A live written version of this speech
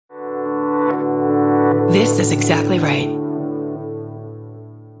This is exactly right.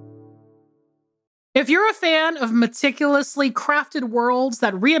 If you're a fan of meticulously crafted worlds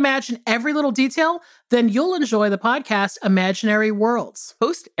that reimagine every little detail, then you'll enjoy the podcast Imaginary Worlds.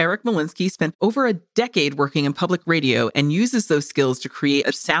 Host Eric Malinsky spent over a decade working in public radio and uses those skills to create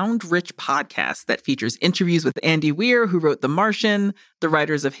a sound-rich podcast that features interviews with Andy Weir, who wrote The Martian, the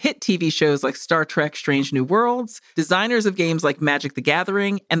writers of hit TV shows like Star Trek: Strange New Worlds, designers of games like Magic the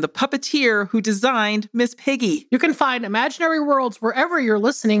Gathering, and the puppeteer who designed Miss Piggy. You can find Imaginary Worlds wherever you're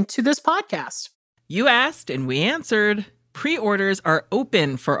listening to this podcast. You asked and we answered. Pre-orders are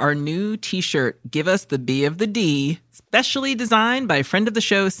open for our new t-shirt, Give Us the B of the D, specially designed by a friend of the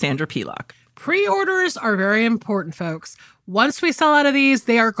show, Sandra Pelock. Pre-orders are very important, folks. Once we sell out of these,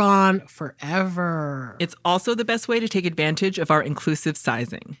 they are gone forever. It's also the best way to take advantage of our inclusive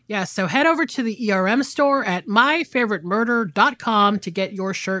sizing. Yeah, so head over to the ERM store at myfavoritemurder.com to get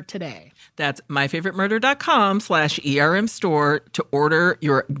your shirt today. That's myfavoritemurder.com/ERM store to order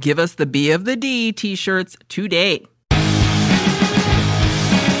your Give Us the B of the D t-shirts today.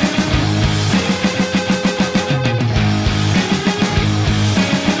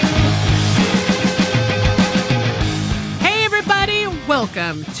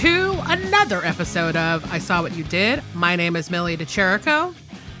 Welcome to another episode of I Saw What You Did. My name is Millie DeCherico.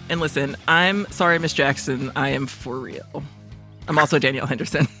 And listen, I'm sorry, Miss Jackson. I am for real. I'm also Danielle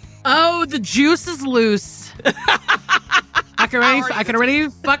Henderson. Oh, the juice is loose. I can already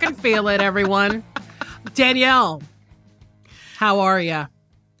fucking feel it, everyone. Danielle, how are you?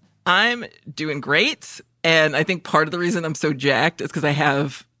 I'm doing great. And I think part of the reason I'm so jacked is because I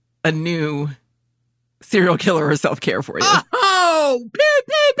have a new serial killer or self-care for you. Oh, pew,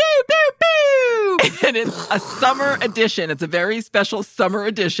 pew, pew, pew, pew. And it's a summer edition. It's a very special summer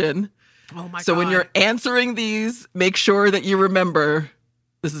edition. Oh, my God. So when you're answering these, make sure that you remember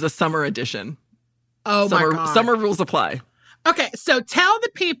this is a summer edition. Oh, my God. Summer rules apply. Okay, so tell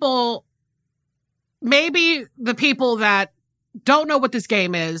the people, maybe the people that don't know what this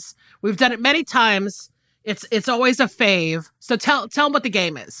game is. We've done it many times. It's always a fave. So tell them what the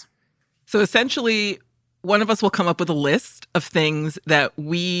game is. So essentially, one of us will come up with a list of things that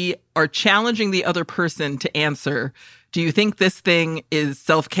we are challenging the other person to answer. Do you think this thing is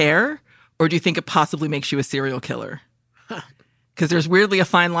self-care, or do you think it possibly makes you a serial killer? Because there's weirdly a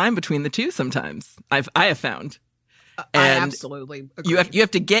fine line between the two sometimes, I have found. I absolutely agree. You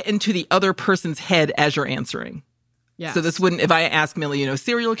have to get into the other person's head as you're answering. Yes. So this wouldn't, if I ask Millie,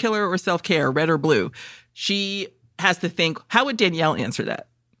 serial killer or self-care, red or blue, she has to think, how would Danielle answer that?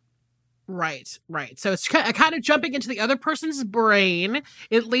 Right. So it's kind of jumping into the other person's brain.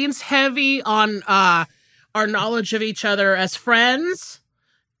 It leans heavy on our knowledge of each other as friends.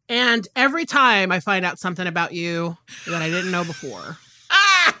 And every time I find out something about you that I didn't know before.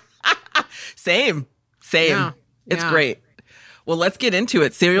 Same. Yeah. It's great. Well, let's get into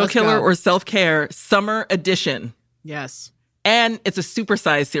it. Serial killer or self-care, summer edition. Yes. And it's a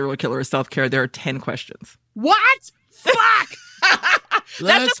supersized serial killer or self-care. There are 10 questions. What? Fuck!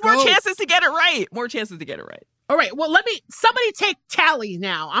 That's just more chances to get it right. More chances to get it right. All right. Well, somebody take tally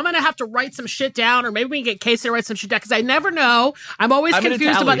now. I'm going to have to write some shit down, or maybe we can get Casey to write some shit down, because I never know. I'm always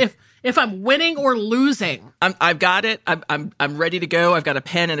confused about if I'm winning or losing. I've got it. I'm ready to go. I've got a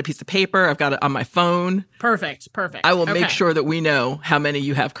pen and a piece of paper. I've got it on my phone. Perfect. I will make sure that we know how many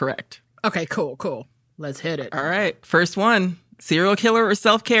you have correct. Okay, cool. Let's hit it. All right. First one, serial killer or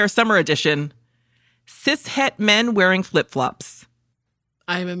self-care, summer edition. Cishet men wearing flip-flops.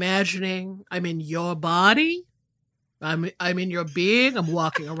 I'm imagining I'm in your body. I'm in your being. I'm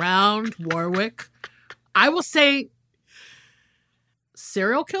walking around Warwick. I will say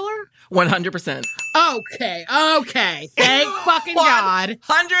serial killer? 100%. Okay. Thank fucking God.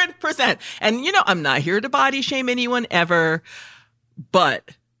 100%. And I'm not here to body shame anyone ever, but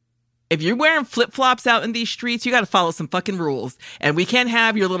if you're wearing flip-flops out in these streets, you got to follow some fucking rules. And we can't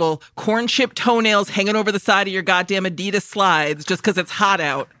have your little corn chip toenails hanging over the side of your goddamn Adidas slides just because it's hot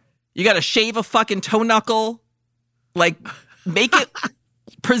out. You got to shave a fucking toe knuckle. Like, make it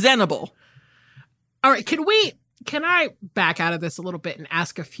presentable. All right. Can I back out of this a little bit and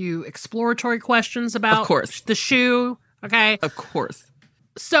ask a few exploratory questions about the shoe? Okay. Of course.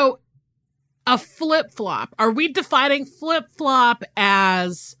 So a flip-flop, are we defining flip-flop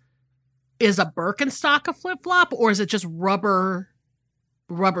as... Is a Birkenstock a flip-flop, or is it just rubber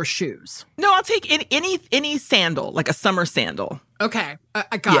shoes? No, I'll take any sandal, like a summer sandal. Okay,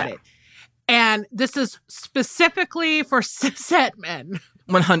 I got it. And this is specifically for cishet men.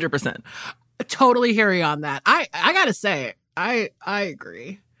 100%. Totally hear you on that. I gotta say, I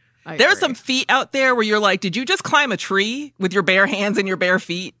agree. There are some feet out there where you're like, did you just climb a tree with your bare hands and your bare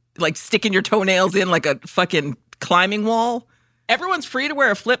feet? like sticking your toenails in like a fucking climbing wall. Everyone's free to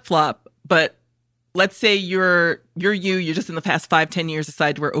wear a flip-flop, but let's say you're just in the past 5-10 years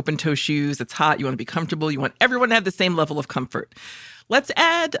decide to wear open-toe shoes. It's hot. You want to be comfortable. You want everyone to have the same level of comfort. Let's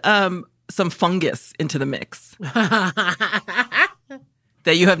add some fungus into the mix that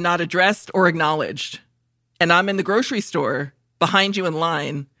you have not addressed or acknowledged. And I'm in the grocery store behind you in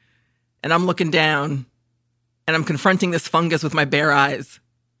line, and I'm looking down, and I'm confronting this fungus with my bare eyes.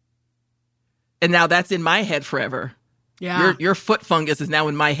 And now that's in my head forever. Yeah. Your foot fungus is now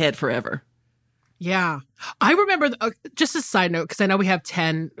in my head forever. Yeah. I remember, just a side note, because I know we have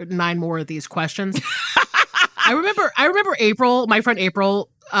 9 more of these questions. I remember April, my friend April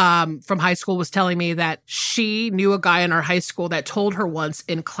from high school was telling me that she knew a guy in our high school that told her once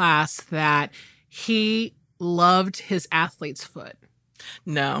in class that he loved his athlete's foot.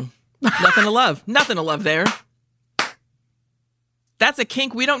 No. Nothing to love. Nothing to love there. That's a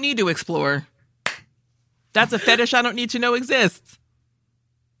kink we don't need to explore. That's a fetish I don't need to know exists.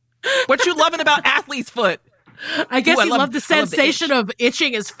 What you loving about athlete's foot? I guess you love the sensation of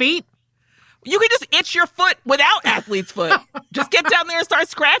itching his feet. You can just itch your foot without athlete's foot. Just get down there and start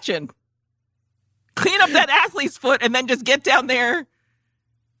scratching. Clean up that athlete's foot and then just get down there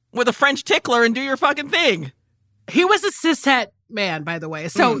with a French tickler and do your fucking thing. He was a cishet man, by the way.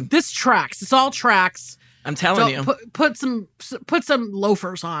 So this tracks. This all tracks. I'm telling you. Put some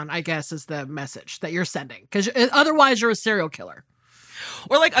loafers on, I guess, is the message that you're sending. Because otherwise you're a serial killer.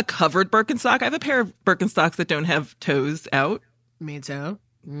 Or like a covered Birkenstock. I have a pair of Birkenstocks that don't have toes out. Me too.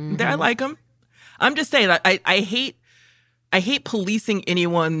 Mm-hmm. I like them. I'm just saying, I hate policing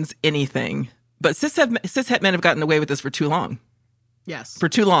anyone's anything. But cishet men have gotten away with this for too long. Yes. For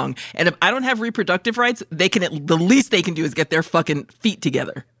too long. And if I don't have reproductive rights, the least they can do is get their fucking feet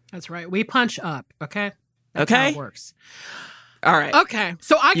together. That's right. We punch up, okay? That's okay. how it works. All right. Okay.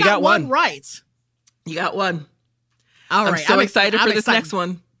 So I got one right. You got one. All right. I'm so excited for this next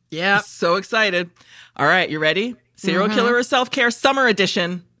one. Yeah. So excited. All right. You ready? Serial killer or self-care summer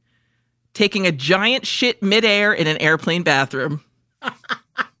edition. Taking a giant shit midair in an airplane bathroom. All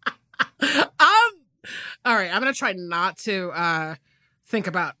right. I'm going to try not to think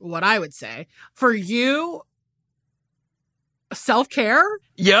about what I would say. For you, self-care?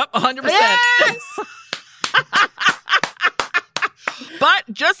 Yep. 100%. Yes! But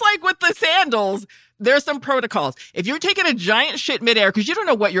just like with the sandals, there's some protocols. If you're taking a giant shit midair, because you don't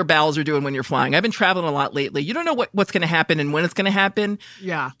know what your bowels are doing when you're flying. I've been traveling a lot lately. You don't know what's going to happen and when it's going to happen.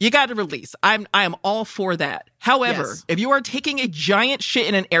 Yeah. You got to release. I am all for that. However, if you are taking a giant shit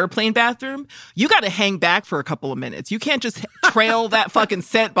in an airplane bathroom, you got to hang back for a couple of minutes. You can't just trail that fucking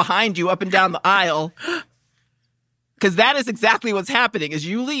scent behind you up and down the aisle. Because that is exactly what's happening, is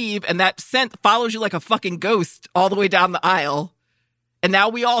you leave and that scent follows you like a fucking ghost all the way down the aisle. And now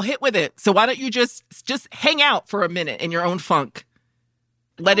we all hit with it. So why don't you just hang out for a minute in your own funk?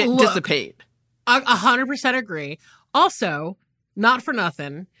 Let it dissipate. I 100% agree. Also, not for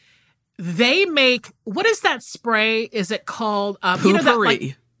nothing, they make, what is that spray? Is it called?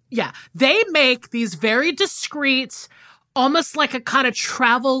 Poopery. Yeah. They make these very discreet, almost like a kind of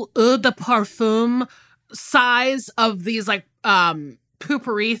travel eau de parfum size of these like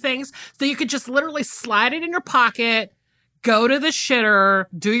poopery things. So you could just literally slide it in your pocket, go to the shitter,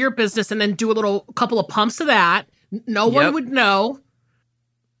 do your business, and then do a couple of pumps of that. No one would know.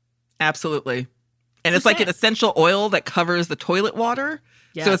 Absolutely. And it's like an essential oil that covers the toilet water.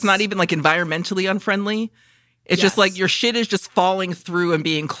 Yes. So it's not even like environmentally unfriendly. It's just like your shit is just falling through and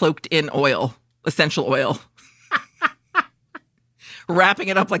being cloaked in oil, essential oil. Wrapping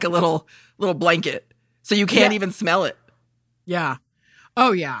it up like a little blanket so you can't even smell it. Yeah.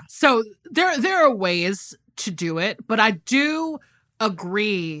 Oh, yeah. So there are ways to do it, but I do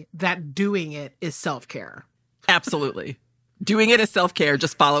agree that doing it is self-care. Absolutely. Doing it is self-care.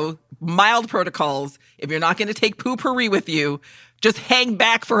 Just follow mild protocols. If you're not going to take poopery with you, just hang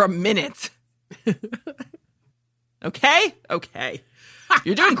back for a minute. Okay? Okay.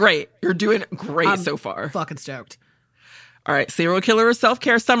 You're doing great. You're doing great so far. Fucking stoked. All right. Serial killer or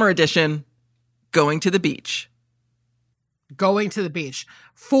self-care summer edition. Going to the beach. Going to the beach.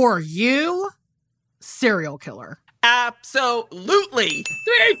 For you, serial killer. Absolutely.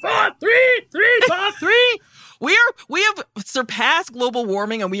 3, 4, 3, 3, 4, 3. We have surpassed global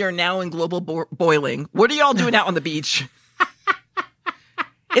warming and we are now in global boiling. What are y'all doing out on the beach?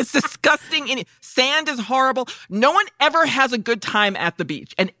 It's disgusting. Sand is horrible. No one ever has a good time at the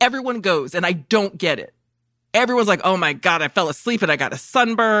beach and everyone goes and I don't get it. everyone's like, oh my God, I fell asleep and I got a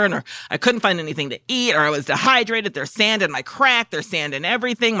sunburn, or I couldn't find anything to eat, or I was dehydrated. There's sand in my crack. There's sand in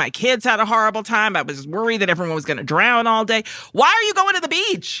everything. My kids had a horrible time. I was worried that everyone was going to drown all day. Why are you going to the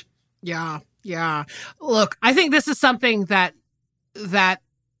beach? Yeah. Look, I think this is something that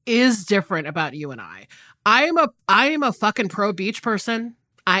is different about you and I. I am a fucking pro beach person.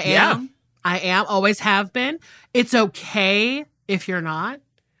 I am, always have been. It's okay if you're not.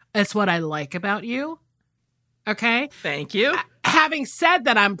 That's what I like about you. Okay? Thank you. Having said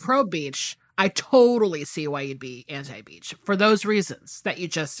that I'm pro beach, I totally see why you'd be anti-beach for those reasons that you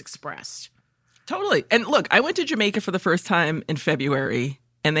just expressed. Totally. And look, I went to Jamaica for the first time in February,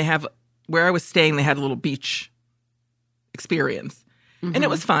 and where I was staying, they had a little beach experience. Mm-hmm. And it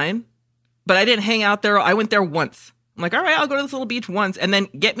was fine. But I didn't hang out there. I went there once. I'm like, all right, I'll go to this little beach once, and then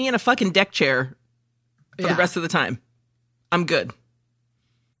get me in a fucking deck chair for the rest of the time. I'm good.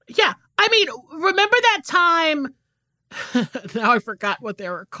 Yeah. I mean, remember that time? Now I forgot what they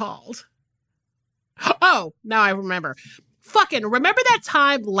were called. Oh, now I remember. Fucking remember that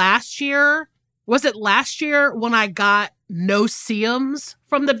time last year? Was it last year when I got no-see-ums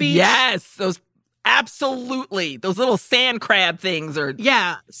from the beach? Yes, absolutely. Those little sand crab things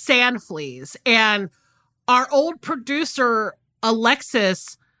sand fleas. And our old producer,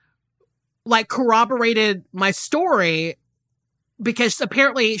 Alexis, corroborated my story because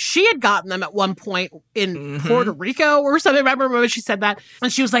apparently she had gotten them at one point in Puerto Rico or something. I remember when she said that.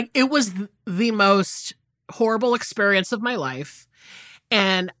 And she was like, it was the most horrible experience of my life.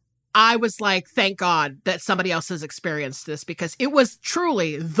 And I was like, thank God that somebody else has experienced this, because it was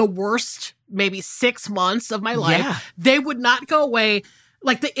truly the worst, maybe 6 months of my life. Yeah. They would not go away.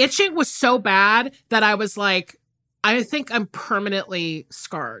 The itching was so bad that I was like, I think I'm permanently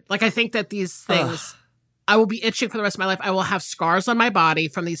scarred. I think that these things, I will be itching for the rest of my life. I will have scars on my body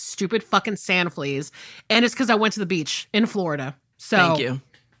from these stupid fucking sand fleas. And it's because I went to the beach in Florida. So thank you.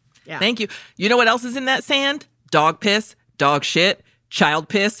 Yeah. Thank you. You know what else is in that sand? Dog piss, dog shit, child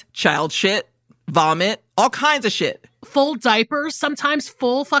piss, child shit, vomit, all kinds of shit. Full diapers, sometimes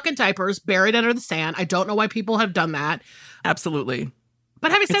full fucking diapers buried under the sand. I don't know why people have done that. Absolutely.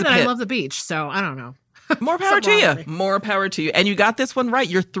 But having said that, I love the beach, so I don't know. More power to you. More power to you. And you got this one right.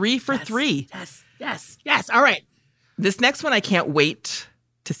 You're 3 for 3. Yes. All right. This next one, I can't wait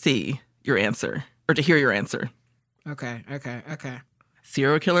to see your answer or to hear your answer. Okay.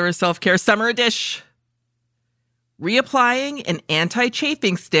 Serial killer or self-care summer dish. Reapplying an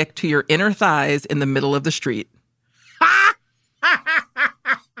anti-chafing stick to your inner thighs in the middle of the street.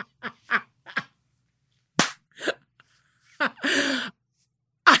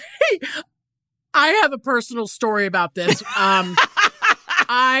 I have a personal story about this.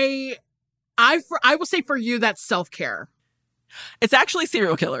 I will say for you, that's self-care. It's actually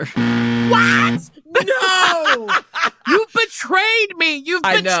serial killer. What? No! You've betrayed me. You've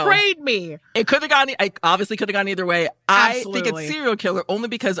betrayed me. It could have gone. I obviously could have gone either way. Absolutely. I think it's serial killer only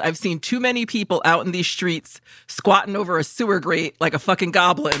because I've seen too many people out in these streets squatting over a sewer grate like a fucking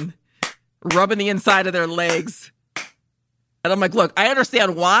goblin, rubbing the inside of their legs. And I'm like, look, I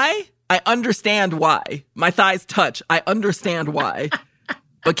understand why. I understand why. My thighs touch. I understand why.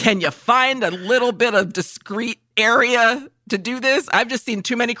 But can you find a little bit of discreet area to do this? I've just seen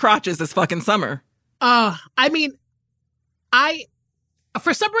too many crotches this fucking summer. I mean,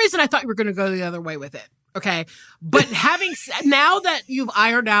 for some reason, I thought you were going to go the other way with it. Okay. But now that you've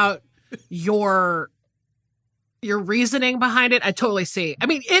ironed out your reasoning behind it, I totally see. I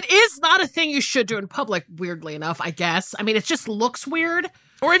mean, it is not a thing you should do in public, weirdly enough, I guess. I mean, it just looks weird.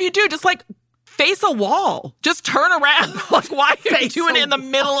 Or if you do, just face a wall. Just turn around. Why are you doing it in the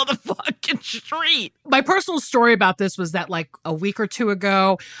middle of the fucking street? My personal story about this was that a week or two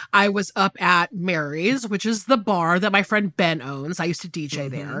ago, I was up at Mary's, which is the bar that my friend Ben owns. I used to DJ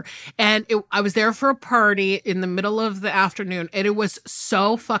there. And I was there for a party in the middle of the afternoon, and it was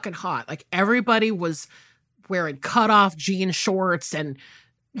so fucking hot. Everybody was wearing cutoff jean shorts and,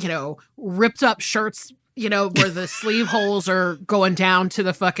 ripped up shirts, where the sleeve holes are going down to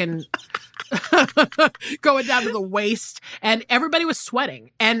the fucking... going down to the waist, and everybody was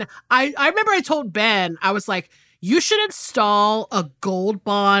sweating. And I remember I told Ben, I was like, you should install a Gold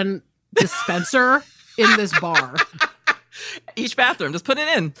Bond dispenser in this bar. Each bathroom, just put it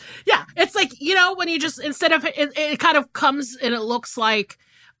in. Yeah, it's when you just, instead of, it kind of comes and it looks like,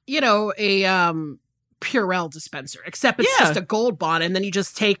 a Purell dispenser, except it's just a Gold Bond, and then you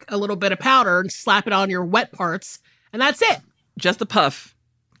just take a little bit of powder and slap it on your wet parts, and that's it. Just a puff.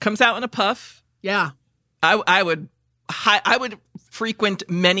 Comes out in a puff. Yeah. I would frequent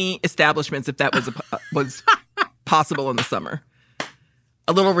many establishments if that was possible in the summer.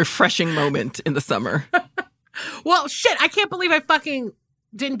 A little refreshing moment in the summer. Well, shit, I can't believe I fucking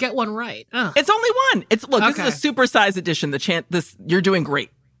didn't get one right. Ugh. It's only one. Look, Okay. this is a supersized edition. You're doing great.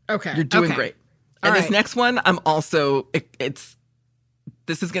 Okay. You're doing Okay. great. All And this right. next one, I'm also,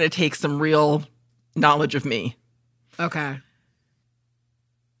 this is going to take some real knowledge of me. Okay.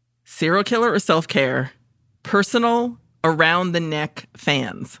 Serial killer or self-care? Personal, around the neck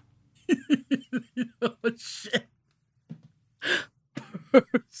fans. Oh, shit.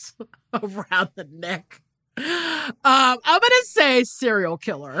 Around the neck. I'm gonna say serial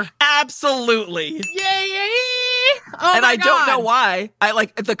killer. Absolutely. Yay! Oh, And my I God. don't know why. I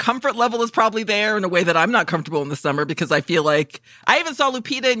like the comfort level is probably there in a way that I'm not comfortable in the summer because I feel like I even saw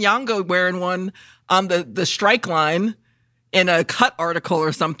Lupita Nyong'o wearing one on the strike line in a Cut article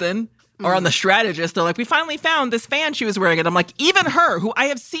or something. Or on The Strategist, they're like, we finally found this fan she was wearing it. I'm like, even her, who I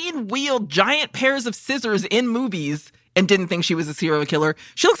have seen wield giant pairs of scissors in movies and didn't think she was a serial killer,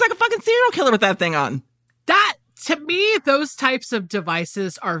 she looks like a fucking serial killer with that thing on. That, to me, those types of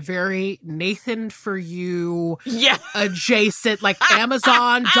devices are very Nathan for you Yeah. adjacent, like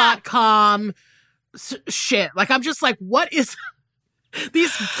Amazon.com shit. Like, I'm just like, what is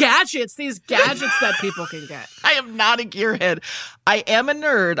these gadgets that people can get? I am not a gearhead. I am a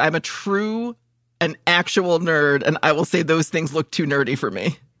nerd. I'm an actual nerd. And I will say those things look too nerdy for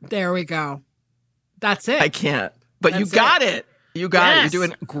me. There we go. That's it. I can't. But you That's got it. You got it. Yes. You're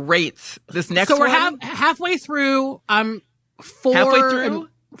doing great. This next so we're one. halfway through. I'm 4 Halfway through? and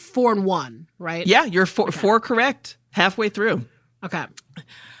 4 and 1, right? Yeah, you're four correct. Halfway through. Okay.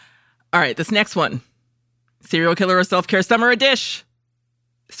 All right, this next one. Serial killer or self-care? Summer a dish.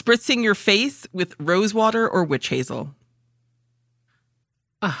 Spritzing your face with rose water or witch hazel.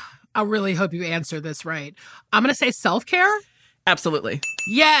 I really hope you answer this right. I'm going to say self-care. Absolutely.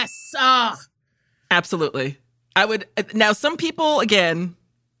 Yes. Absolutely. I would. Now, some people, again,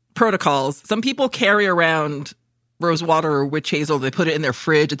 protocols. Some people carry around rose water or witch hazel. They put it in their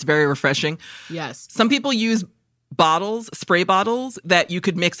fridge. It's very refreshing. Yes. Some people use spray bottles that you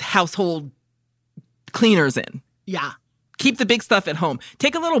could mix household cleaners in. Yeah. Keep the big stuff at home.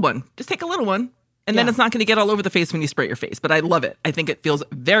 Take a little one. Just take a little one. And then Yeah. it's not going to get all over the face when you spray your face. But I love it. I think it feels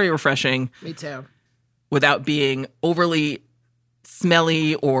very refreshing Me too. without being overly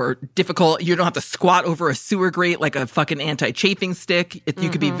smelly or difficult. You don't have to squat over a sewer grate like a fucking anti-chafing stick. You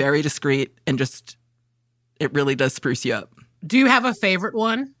could be very discreet and just, it really does spruce you up. Do you have a favorite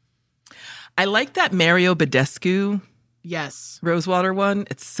one? I like that Mario Badescu Yes. rosewater one.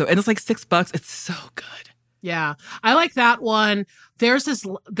 It's like $6. It's so good. Yeah. I like that one. There's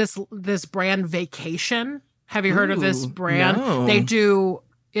this brand Vacation. Have you heard of this Ooh, brand? no. They do,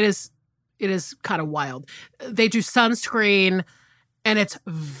 it is kind of wild. They do sunscreen and it's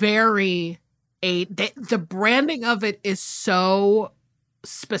very, the branding of it is so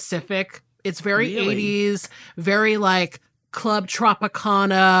specific. It's very Really? 80s, very like Club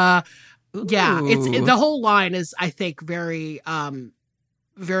Tropicana. Yeah, it's Ooh. the whole line is, I think, very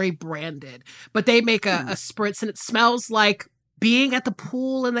very branded. But they make a spritz and it smells like being at the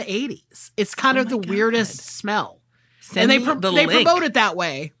pool in the 80s. It's kind of my the God. weirdest smell. Send And me they the they link. promote it that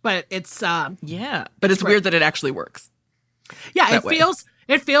way, but it's Yeah, but it's Right. weird that it actually works. yeah, that way.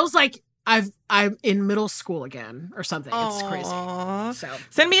 it feels like I'm in middle school again or something. It's crazy. Aw. So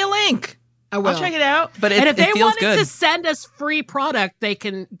Send me a link. I will. I'll check it out. But and if they it feels wanted good. to send us free product, they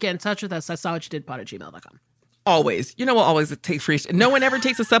can get in touch with us. I saw what you did pod@gmail.com. Always. You know, we'll always take free. No one ever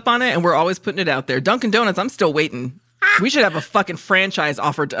takes us up on it, and we're always putting it out there. Dunkin' Donuts, I'm still waiting. We should have a fucking franchise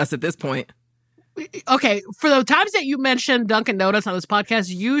offered to us at this point. Okay, for the times that you mentioned Dunkin' Donuts on this podcast,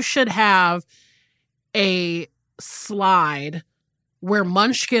 you should have a slide where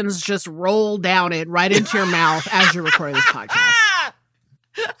munchkins just roll down it right into your mouth as you're recording this podcast.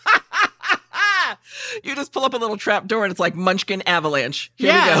 You just pull up a little trap door, and it's like Munchkin Avalanche. Here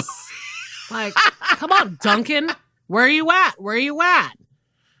we go. Yes. Like, come on, Duncan. Where are you at? Where are you at?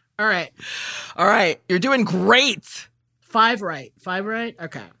 All right. All right. You're doing great. 5 right. 5 right?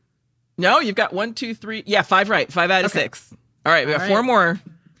 Okay. No, you've got 1, 2, 3. Yeah, 5 right. 5 out of Okay. 6. All right. We got All 4 right. more.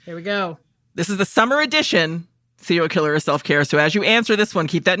 Here we go. This is the summer edition serial killer or self-care. So as you answer this one,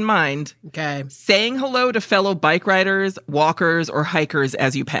 keep that in mind. Okay. Saying hello to fellow bike riders, walkers, or hikers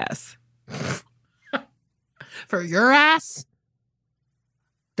as you pass. For your ass,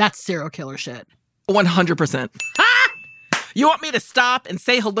 that's serial killer shit. 100%. You want me to stop and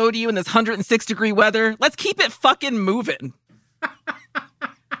say hello to you in this 106-degree weather? Let's keep it fucking moving.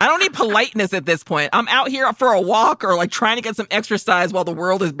 I don't need politeness at this point. I'm out here for a walk or like trying to get some exercise while the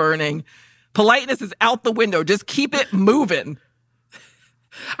world is burning. Politeness is out the window. Just keep it moving.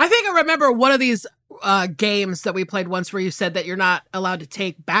 I think I remember one of these games that we played once where you said that you're not allowed to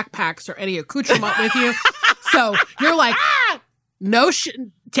take backpacks or any accoutrement with you. So you're like,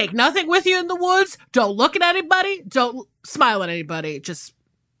 take nothing with you in the woods. Don't look at anybody. Don't smile at anybody. Just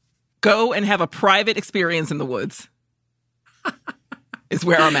go and have a private experience in the woods. Is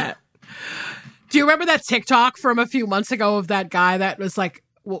where I'm at. Do you remember that TikTok from a few months ago of that guy that was like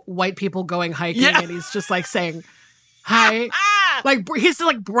white people going hiking and he's just like saying hi, like he's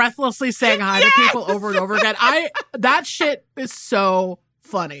like breathlessly saying hi to people over and over again. That shit is so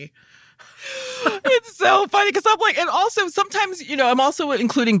funny. It's so funny because I'm like, and also sometimes, I'm also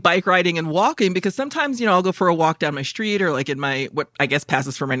including bike riding and walking because sometimes, I'll go for a walk down my street or like in what I guess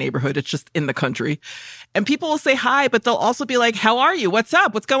passes for my neighborhood. It's just in the country. And people will say hi, but they'll also be like, how are you? What's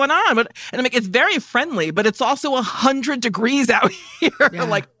up? What's going on? And I'm like, it's very friendly, but it's also 100 degrees out here. Yeah.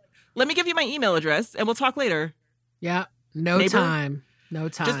 Like, let me give you my email address and we'll talk later. Yeah. No time.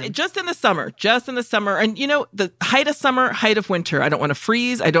 Just in the summer. And the height of summer, height of winter. I don't want to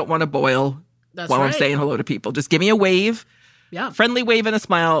freeze. I don't want to boil while I'm saying hello to people. Just give me a wave. Yeah. Friendly wave and a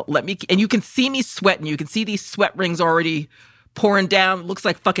smile. And you can see me sweating. You can see these sweat rings already pouring down. It looks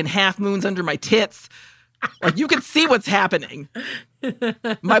like fucking half moons under my tits. Like you can see what's happening.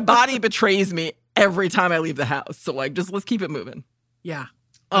 My body betrays me every time I leave the house. So like, just let's keep it moving. Yeah.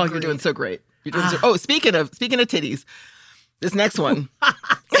 Oh, you're doing so great. Speaking of titties. This next one.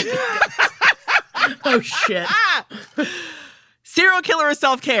 Oh, shit. Serial killer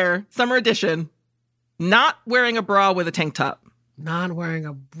self-care, summer edition. Not wearing a bra with a tank top. Not wearing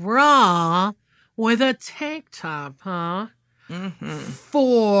a bra with a tank top, huh? Mm-hmm.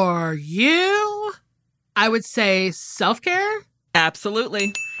 For you, I would say self-care.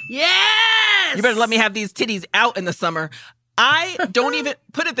 Absolutely. Yes! You better let me have these titties out in the summer. I don't even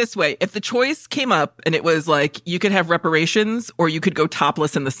put it this way. If the choice came up and it was like you could have reparations or you could go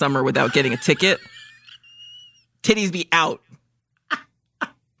topless in the summer without getting a ticket, titties be out.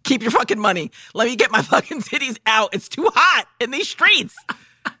 Keep your fucking money. Let me get my fucking titties out. It's too hot in these streets.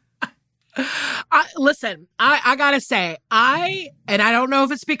 Listen, I gotta say, and I don't know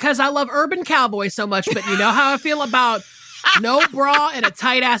if it's because I love Urban Cowboy so much, but you know how I feel about no bra and a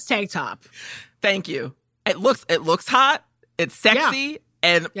tight ass tank top. Thank you. It looks hot. It's sexy.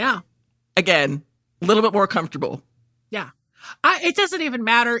 And again, a little bit more comfortable. Yeah. It doesn't even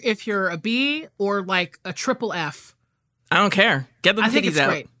matter if you're a B or like a triple F. I don't care. Get the titties out.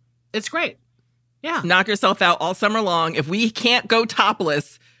 Great. It's great. Yeah. Knock yourself out all summer long. If we can't go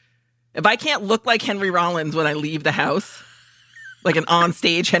topless, if I can't look like Henry Rollins when I leave the house, like an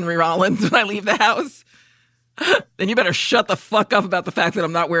on-stage Henry Rollins when I leave the house, then you better shut the fuck up about the fact that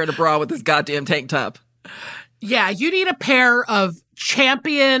I'm not wearing a bra with this goddamn tank top. Yeah, you need a pair of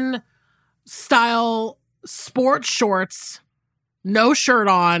champion style sports shorts, no shirt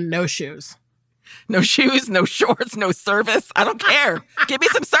on, no shoes. No shoes, no shorts, no service. I don't care. Give me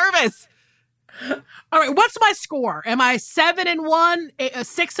some service. All right, what's my score? Am I 7-1,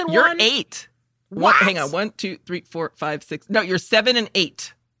 6-1? You're 8. What? Hang on. 1, 2, 3, 4, 5, 6. No, you're 7 and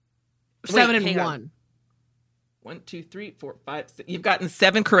 8. 7-1. 1, 2, 3, 4, 5, 6. You've gotten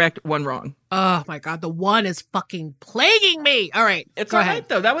 7 correct, 1 wrong. Oh my God, the 1 is fucking plaguing me. All right, it's all right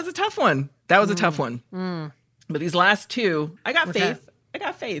though. That was a tough one. But these last 2, I got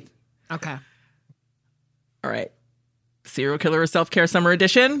faith. Okay. All right. Serial killer self-care summer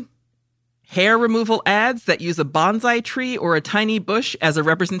edition. Hair removal ads that use a bonsai tree or a tiny bush as a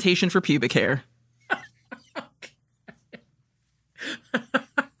representation for pubic hair.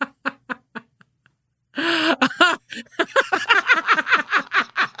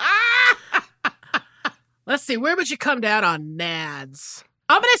 Let's see. Where would you come down on nads?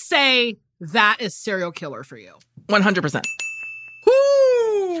 I'm going to say that is serial killer for you. 100%.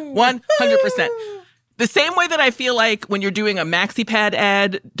 100%. The same way that I feel like when you're doing a MaxiPad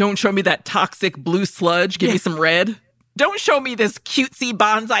ad, don't show me that toxic blue sludge. Give me some red. Don't show me this cutesy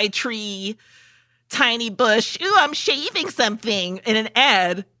bonsai tree, tiny bush. Ooh, I'm shaving something in an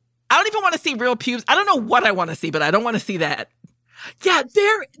ad. I don't even want to see real pubes. I don't know what I want to see, but I don't want to see that. Yeah,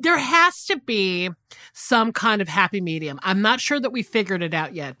 there has to be some kind of happy medium. I'm not sure that we figured it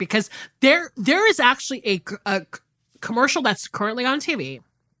out yet because there is actually a commercial that's currently on TV.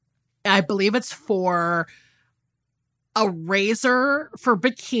 I believe it's for a razor for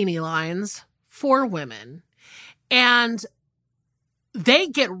bikini lines for women. And they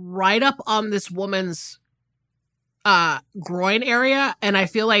get right up on this woman's groin area. And I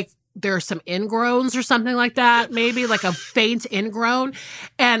feel like there's some ingrowns or something like that, maybe like a faint ingrown.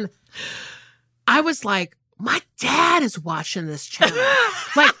 And I was like, my dad is watching this channel.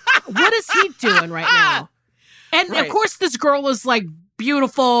 Like, what is he doing right now? And of course, this girl is like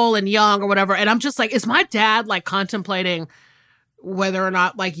beautiful and young or whatever. And I'm just like, is my dad like contemplating whether or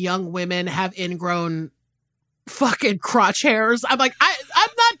not like young women have ingrown fucking crotch hairs. I'm like, I'm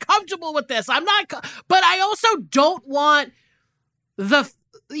not comfortable with this. But I also don't want the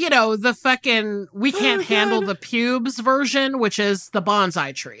fucking we can't handle the pubes version, which is the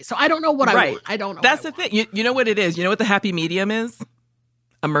bonsai tree. So I don't know what I want. I don't know. That's the thing. You know what it is? You know what the happy medium is?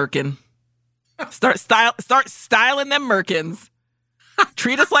 A merkin. Start styling them merkins.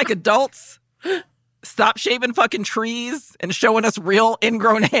 Treat us like adults. Stop shaving fucking trees and showing us real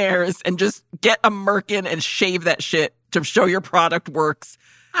ingrown hairs, and just get a merkin and shave that shit to show your product works.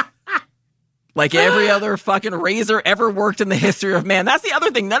 Like every other fucking razor ever worked in the history of man. That's the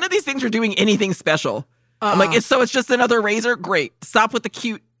other thing. None of these things are doing anything special. I'm like, it's just another razor? Great. Stop with the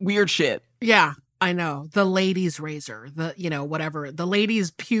cute, weird shit. Yeah, I know. The ladies' razor. Whatever. The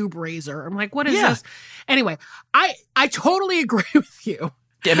ladies' pube razor. I'm like, what is this? Anyway, I totally agree with you.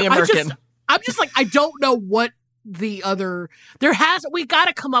 Give me a merkin. I'm just like, I don't know what the other... we got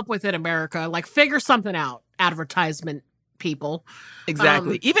to come up with in America. Like, figure something out, advertisement people.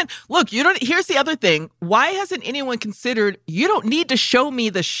 Exactly. Even look, here's the other thing. Why hasn't anyone considered you don't need to show me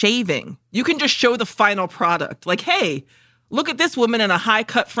the shaving? You can just show the final product. Like, hey, look at this woman in a high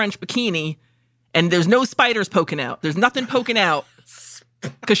cut French bikini, and there's no spiders poking out. There's nothing poking out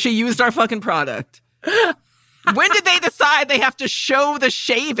because she used our fucking product. When did they decide they have to show the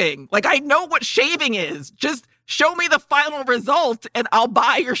shaving? Like, I know what shaving is. Just show me the final result and I'll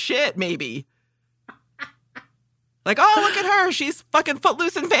buy your shit, maybe. Like, oh, look at her. She's fucking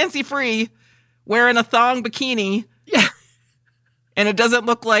footloose and fancy free, wearing a thong bikini. Yeah. And it doesn't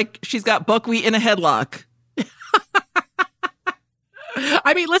look like she's got buckwheat in a headlock.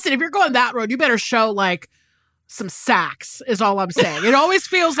 I mean, listen, if you're going that road, you better show, like, some sacks, is all I'm saying. It always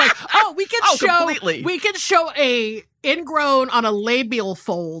feels like, we can show a ingrown on a labial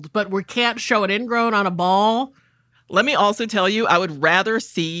fold, but we can't show an ingrown on a ball. Let me also tell you, I would rather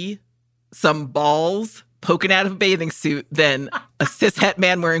see some balls poking out of a bathing suit than a cishet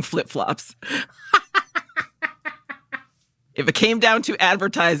man wearing flip-flops. If it came down to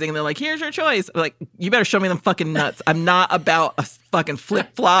advertising and they're like, here's your choice, I'm like, you better show me them fucking nuts. I'm not about a fucking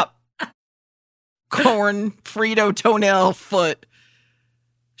flip-flop, corn, Frito, toenail, foot.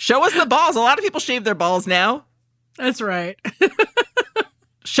 Show us the balls. A lot of people shave their balls now. That's right.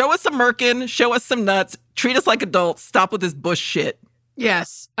 Show us some merkin. Show us some nuts. Treat us like adults. Stop with this bush shit.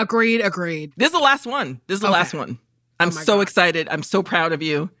 Yes. Agreed. This is the last one. Last one. I'm so excited. I'm so proud of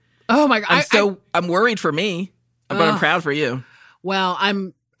you. Oh my God. I'm worried for me, but I'm proud for you. Well,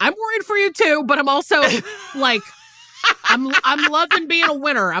 I'm worried for you too, but I'm also like, I'm loving being a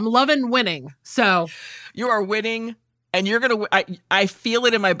winner. I'm loving winning. So you are winning, and you're going to, I feel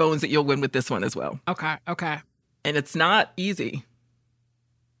it in my bones that you'll win with this one as well. Okay. And it's not easy.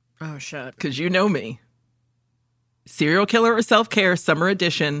 Oh shit. Because you know me. Serial killer or self-care, summer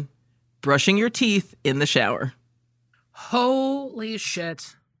edition, brushing your teeth in the shower. Holy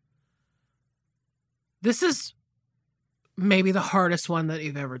shit. This is maybe the hardest one that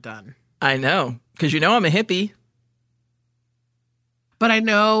you've ever done. I know, because you know I'm a hippie. But I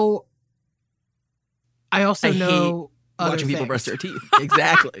also know hate watching people things. brush their teeth.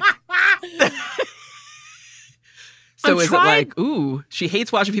 Exactly. So is it like, ooh, she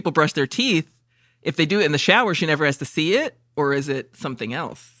hates watching people brush their teeth. If they do it in the shower, she never has to see it? Or is it something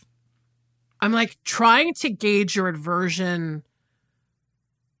else? I'm like trying to gauge your aversion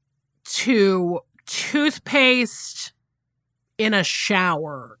to toothpaste in a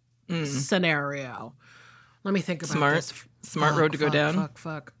shower scenario. Let me think about this. Smart road to go down.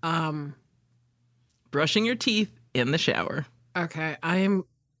 Fuck. Brushing your teeth in the shower. Okay, I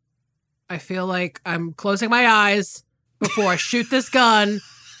feel like I'm closing my eyes before I shoot this gun.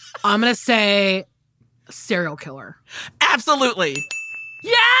 I'm going to say serial killer. Absolutely.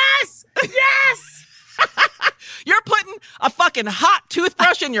 Yes! You're putting a fucking hot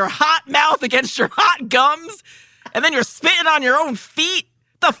toothbrush in your hot mouth against your hot gums, and then you're spitting on your own feet?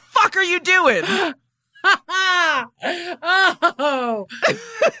 The fuck are you doing? Oh,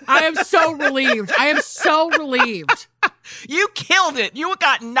 I am so relieved. You killed it. You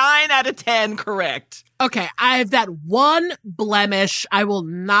got 9 out of 10 correct. Okay, I have that one blemish. I will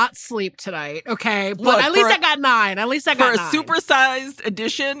not sleep tonight. Okay, but at least I got 9. For a supersized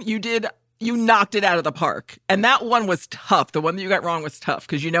edition, you knocked it out of the park. And that one was tough. The one that you got wrong was tough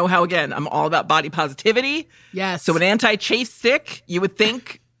because you know how, again, I'm all about body positivity. Yes. So an anti-chafe stick, you would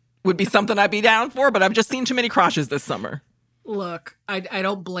think would be something I'd be down for, but I've just seen too many crotches this summer. Look, I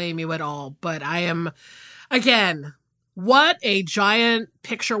don't blame you at all, but I am, again, what a giant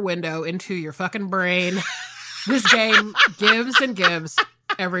picture window into your fucking brain. This game gives and gives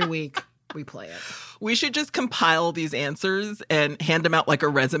every week we play it. We should just compile these answers and hand them out like a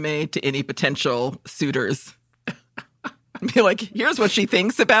resume to any potential suitors Be like, here's what she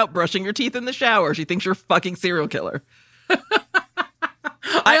thinks about brushing your teeth in the shower. She thinks you're a fucking serial killer.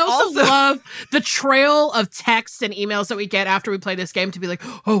 I also love the trail of texts and emails that we get after we play this game to be like,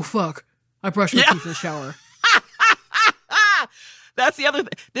 oh, fuck, I brushed my teeth in the shower. That's the other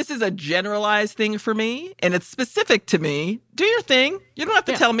thing. This is a generalized thing for me, and it's specific to me. Do your thing. You don't have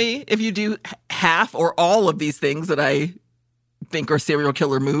to tell me if you do half or all of these things that I think are serial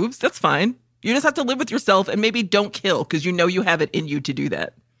killer moves. That's fine. You just have to live with yourself and maybe don't kill because you know you have it in you to do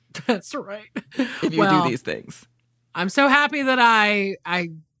that. That's right. If you do these things. I'm so happy that I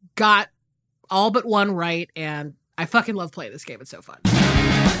got all but one right, and I fucking love playing this game. It's so fun.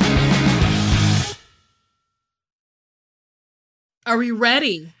 Are we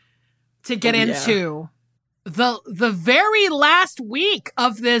ready to get into the very last week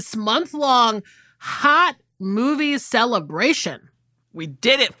of this month-long hot movies celebration? We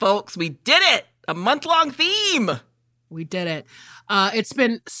did it, folks. We did it. A month-long theme. We did it. It's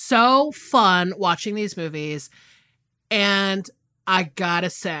been so fun watching these movies. And I gotta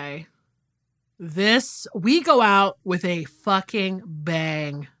say, we go out with a fucking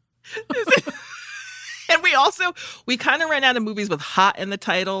bang. And we kind of ran out of movies with hot in the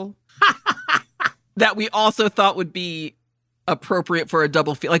title that we also thought would be appropriate for a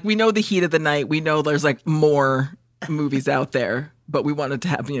double feel. Like, we know the heat of the night. We know there's like more movies out there, but we wanted to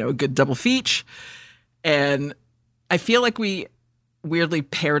have, a good double feature. And I feel like we weirdly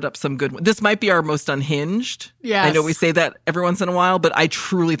paired up some good ones. This might be our most unhinged. Yes. I know we say that every once in a while, but I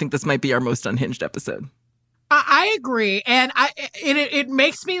truly think this might be our most unhinged episode. I agree. And it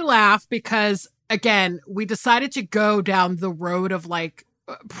makes me laugh because, again, we decided to go down the road of like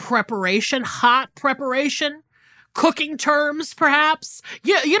preparation, hot preparation, cooking terms, perhaps.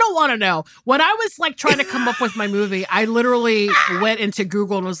 You don't want to know. When I was like trying to come up with my movie, I literally went into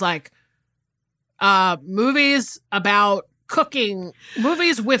Google and was like, movies about cooking,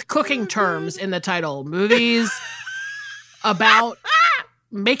 movies with cooking terms in the title, movies about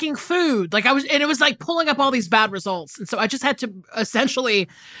making food. Like and it was like pulling up all these bad results. And so I just had to essentially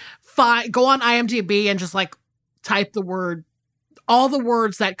go on IMDb and just like type all the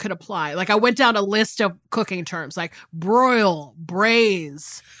words that could apply. Like I went down a list of cooking terms like broil,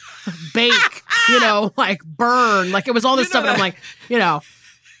 braise, bake, like burn. Like it was all this stuff. And I'm like, You know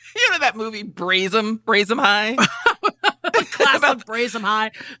that movie Braisin High? Class of Braisin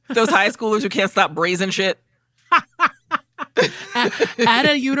High. Those high schoolers who can't stop braising shit. At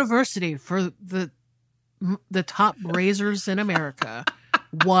a university for the top braisers in America,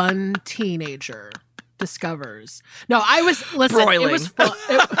 one teenager discovers. No, broiling. It was fun.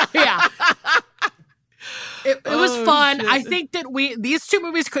 It was fun. Shit. I think that these two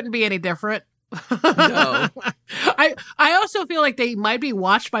movies couldn't be any different. No. I also feel like they might be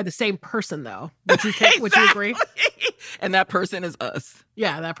watched by the same person, though. Would you agree? And that person is us.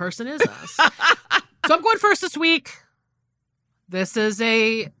 Yeah, that person is us. So I'm going first this week. This is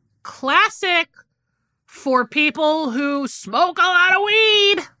a classic for people who smoke a lot of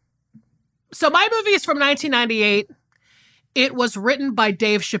weed. So my movie is from 1998. It was written by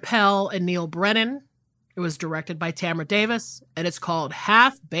Dave Chappelle and Neil Brennan. It was directed by Tamra Davis, and it's called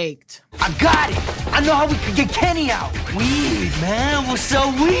Half Baked. I got it! I know how we could get Kenny out! Weed, man, we'll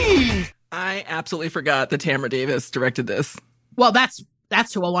sell weed! I absolutely forgot that Tamra Davis directed this. Well, that's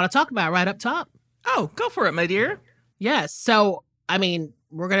who I want to talk about right up top. Oh, go for it, my dear. Yes. So, I mean,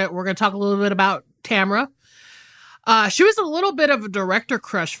 we're gonna talk a little bit about Tamra. She was a little bit of a director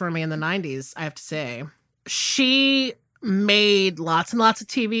crush for me in the 90s, I have to say. She made lots and lots of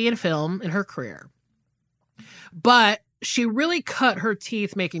TV and film in her career. But she really cut her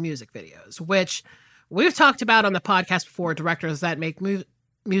teeth making music videos, which we've talked about on the podcast before, directors that make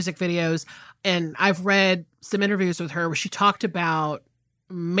music videos. And I've read some interviews with her where she talked about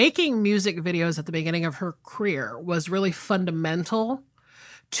making music videos at the beginning of her career was really fundamental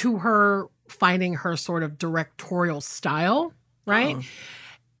to her finding her sort of directorial style, right? Oh.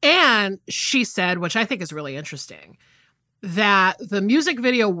 And she said, which I think is really interesting, that the music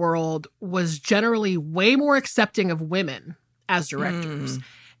video world was generally way more accepting of women as directors.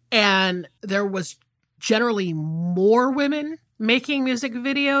 And there was generally more women making music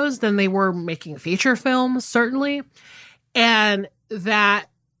videos than they were making feature films, certainly. And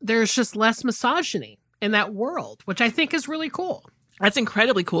that there's just less misogyny in that world, which I think is really cool. That's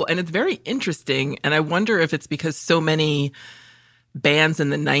incredibly cool. And it's very interesting. And I wonder if it's because so many bands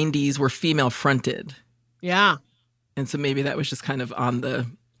in the 90s were female fronted. Yeah. And so maybe that was just kind of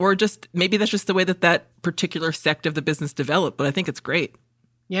maybe that's just the way that particular sect of the business developed. But I think it's great.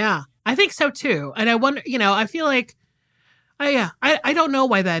 Yeah, I think so too. And I wonder, I feel like, I don't know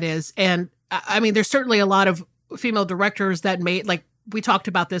why that is. And I mean, there's certainly a lot of female directors that made, like, we talked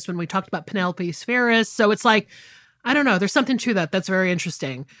about this when we talked about Penelope Spheris. So it's like, I don't know. There's something to that. That's very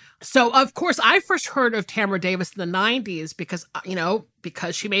interesting. So, of course, I first heard of Tamara Davis in the 90s because,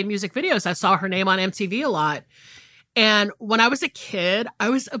 because she made music videos. I saw her name on MTV a lot. And when I was a kid, I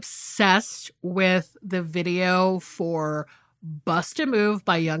was obsessed with the video for Bust a Move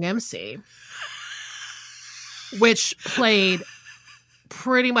by Young MC, which played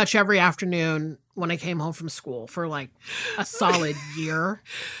pretty much every afternoon when I came home from school for like a solid year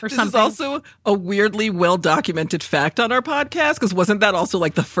or something. This is also a weirdly well-documented fact on our podcast, because wasn't that also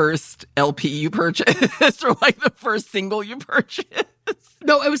like the first LP you purchased or like the first single you purchased?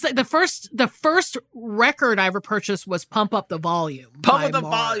 No, it was like the first record I ever purchased was Pump Up the Volume. Pump Up the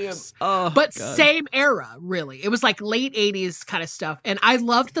Volume. Oh, but God. Same era, really. It was like late 80s kind of stuff. And I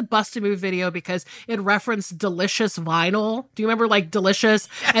loved the Bust a Move video because it referenced Delicious vinyl. Do you remember like Delicious?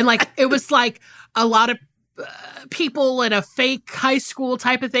 And like it was like a lot of people in a fake high school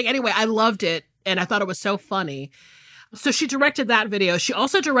type of thing. Anyway, I loved it. And I thought it was so funny. So she directed that video. She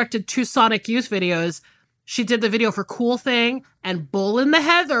also directed 2 Sonic Youth videos. She did the video for Cool Thing and Bull in the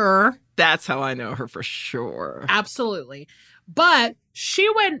Heather. That's how I know her for sure. Absolutely. But she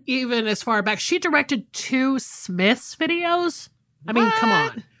went even as far back. She directed 2 Smiths videos. I mean, come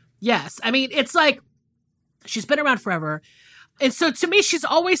on. Yes. I mean, it's like she's been around forever. And so to me, she's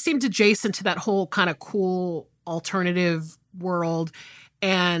always seemed adjacent to that whole kind of cool alternative world.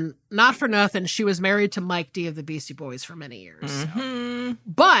 And not for nothing, she was married to Mike D of the Beastie Boys for many years. Mm-hmm. So.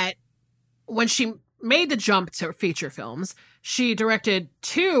 But when she made the jump to feature films, she directed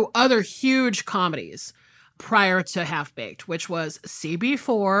 2 other huge comedies prior to Half Baked, which was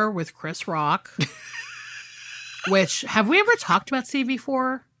CB4 with Chris Rock. Which, have we ever talked about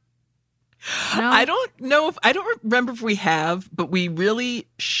CB4? No? I don't remember if we have, but we really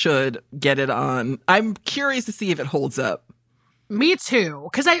should get it on. I'm curious to see if it holds up. Me too.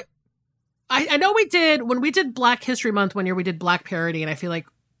 Because I know we did, when we did Black History Month one year, we did Black Parody, and I feel like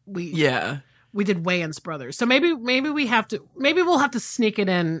we did Wayans Brothers. So maybe we'll have to sneak it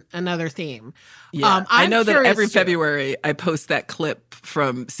in another theme. Yeah, I know that every February I post that clip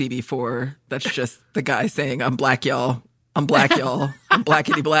from CB4. That's just the guy saying, "I'm black, y'all. I'm black, y'all. I'm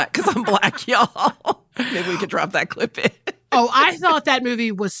blackity black because I'm black, y'all." Maybe we could drop that clip in. Oh, I thought that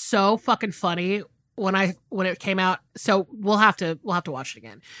movie was so fucking funny when it came out. So we'll have to watch it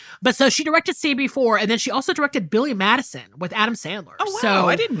again. But so she directed CB4, and then she also directed Billy Madison with Adam Sandler. Oh wow, so,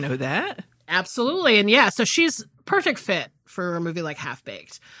 I didn't know that. Absolutely. And yeah, so she's perfect fit for a movie like Half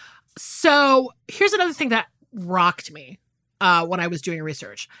Baked. So here's another thing that rocked me when I was doing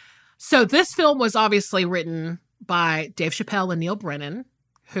research. So this film was obviously written by Dave Chappelle and Neil Brennan,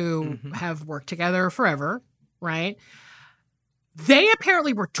 who have worked together forever, right? They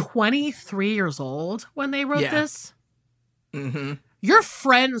apparently were 23 years old when they wrote this. Mm-hmm. You're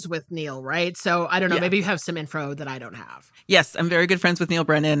friends with Neil, right? So I don't know, maybe you have some info that I don't have. Yes, I'm very good friends with Neil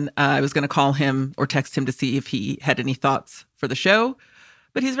Brennan. I was going to call him or text him to see if he had any thoughts for the show,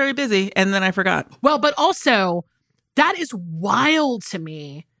 but he's very busy, and then I forgot. Well, but also, that is wild to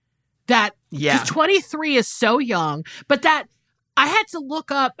me that 23 is so young, but that I had to look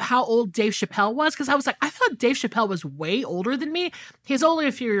up how old Dave Chappelle was, because I was like, I thought Dave Chappelle was way older than me. He's only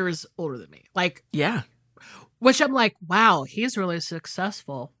a few years older than me. Like, yeah. Which I'm like, wow, he's really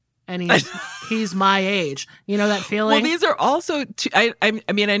successful. And he's my age. You know that feeling? Well, these are also, I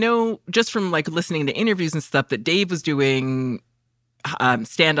mean, I know just from like listening to interviews and stuff that Dave was doing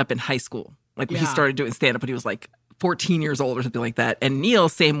stand-up in high school. Like he started doing stand-up when he was like 14 years old or something like that. And Neil,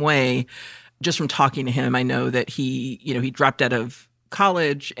 same way, just from talking to him, I know that he dropped out of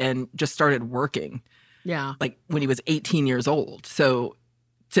college and just started working. Yeah. Like when he was 18 years old. So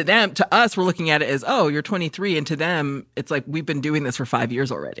to us, we're looking at it as, oh, you're 23. And to them, it's like, we've been doing this for 5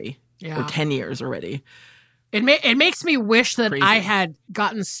 years already. Or 10 years already. It makes me wish that I had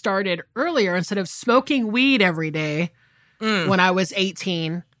gotten started earlier instead of smoking weed every day when I was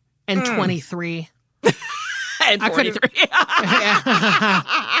 18 and 23. And 43.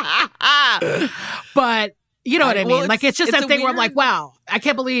 But you know what I mean? Well, like, it's just that thing where I'm like, wow, I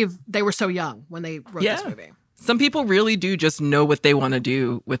can't believe they were so young when they wrote this movie. Some people really do just know what they want to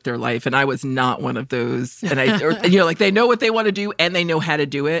do with their life. And I was not one of those. And like they know what they want to do and they know how to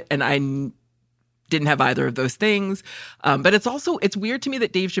do it. And I didn't have either of those things. But it's weird to me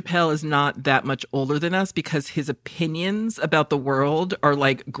that Dave Chappelle is not that much older than us, because his opinions about the world are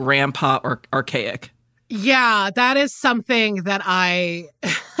like grandpa or archaic. Yeah, that is something that I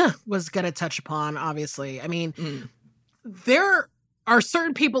was going to touch upon, obviously. I mean, there are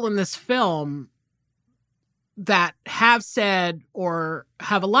certain people in this film that have said or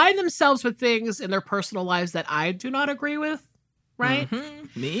have aligned themselves with things in their personal lives that I do not agree with, right?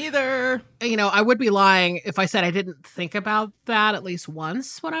 Me either. You know, I would be lying if I said I didn't think about that at least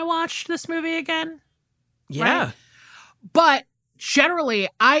once when I watched this movie again. Yeah. Right? But generally,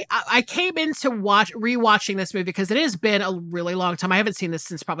 I came into rewatching this movie because it has been a really long time. I haven't seen this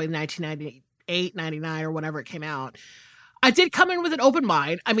since probably 1998, 99, or whenever it came out. I did come in with an open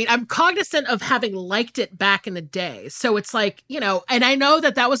mind. I mean, I'm cognizant of having liked it back in the day. So it's like, you know, and I know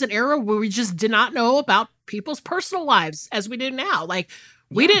that was an era where we just did not know about people's personal lives as we do now. Like,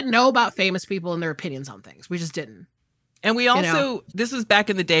 we didn't know about famous people and their opinions on things. We just didn't. And we also, this was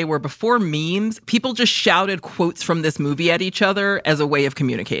back in the day where before memes, people just shouted quotes from this movie at each other as a way of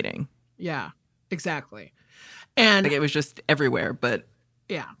communicating. Yeah, exactly. And like, it was just everywhere, but.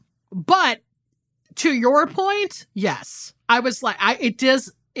 Yeah. But to your point, yes. I was like, it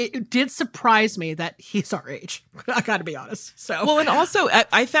did surprise me that he's our age. I gotta be honest. So well, and also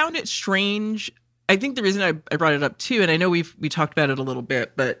I found it strange. I think the reason I brought it up too, and I know we talked about it a little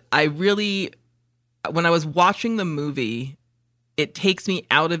bit, but I really, when I was watching the movie, it takes me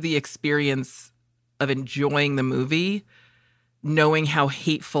out of the experience of enjoying the movie, knowing how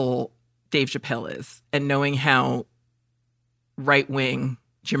hateful Dave Chappelle is and knowing how right-wing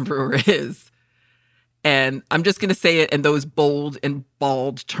Jim Brewer is. And I'm just going to say it in those bold and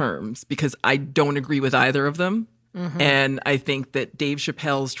bald terms because I don't agree with either of them. Mm-hmm. And I think that Dave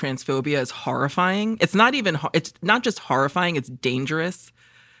Chappelle's transphobia is horrifying. It's not just horrifying, it's dangerous.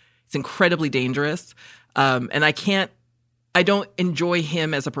 It's incredibly dangerous. And I don't enjoy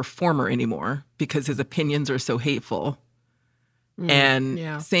him as a performer anymore because his opinions are so hateful.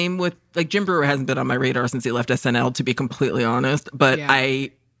 And same with, like, Jim Brewer hasn't been on my radar since he left SNL, to be completely honest. But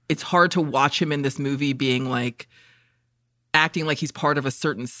it's hard to watch him in this movie being like, acting like he's part of a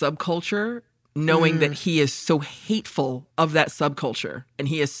certain subculture, knowing that he is so hateful of that subculture. And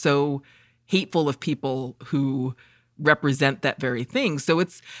he is so hateful of people who represent that very thing. So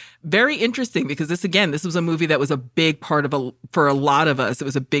it's very interesting because this was a movie that was a big part for a lot of us. It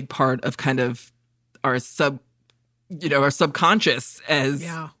was a big part of kind of our subconscious as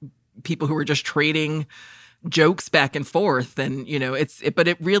people who were just trading jokes back and forth. And, you know, it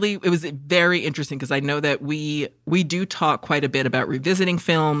was very interesting because I know that we do talk quite a bit about revisiting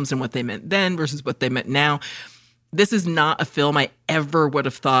films and what they meant then versus what they meant now. This is not a film I ever would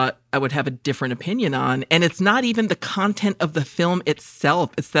have thought I would have a different opinion on. And it's not even the content of the film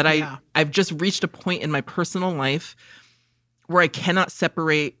itself. It's that I've just reached a point in my personal life where I cannot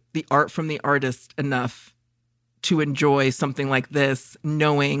separate the art from the artist enough to enjoy something like this,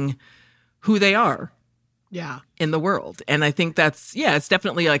 knowing who they are. In the world. And I think that's, it's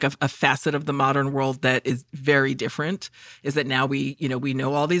definitely like a facet of the modern world that is very different, is that now we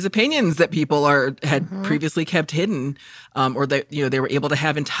know all these opinions that people had previously kept hidden, or that, they were able to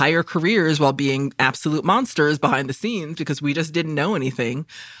have entire careers while being absolute monsters behind the scenes because we just didn't know anything.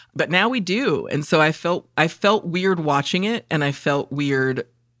 But now we do. And so I felt weird watching it, and I felt weird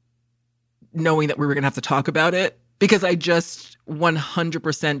knowing that we were going to have to talk about it because I just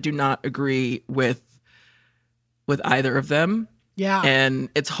 100% do not agree with either of them. Yeah. And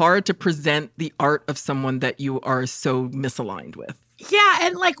it's hard to present the art of someone that you are so misaligned with. Yeah.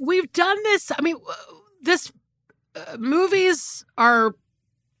 And like, we've done this. I mean, movies are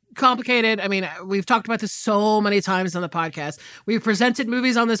complicated. I mean, we've talked about this so many times on the podcast. We've presented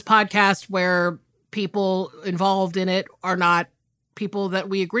movies on this podcast where people involved in it are not people that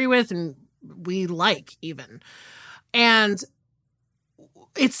we agree with and we like even. And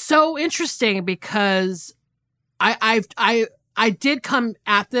it's so interesting because I did come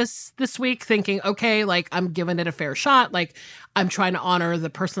at this week thinking, okay, like, I'm giving it a fair shot. Like, I'm trying to honor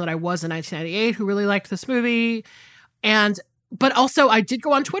the person that I was in 1998 who really liked this movie. But also I did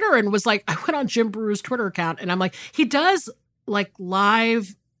go on Twitter and was like, I went on Jim Brewer's Twitter account and I'm like, he does like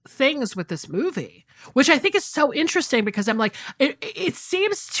live things with this movie, which I think is so interesting because I'm like, it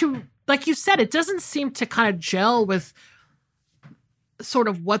seems to, like you said, it doesn't seem to kind of gel with sort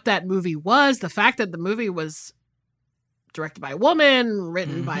of what that movie was. The fact that the movie was directed by a woman,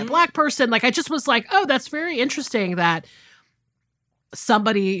 written by a Black person. Like, I just was like, oh, that's very interesting that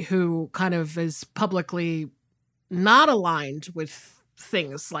somebody who kind of is publicly not aligned with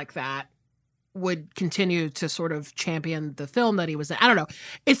things like that would continue to sort of champion the film that he was in. I don't know.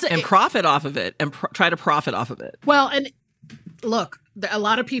 Profit off of it and try to profit off of it. Well, and look, a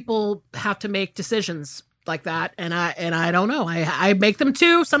lot of people have to make decisions like that. And I don't know. I make them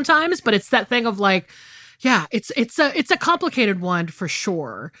too sometimes, but it's that thing of like, yeah, it's a complicated one for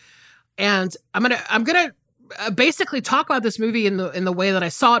sure. And I'm gonna basically talk about this movie in the way that I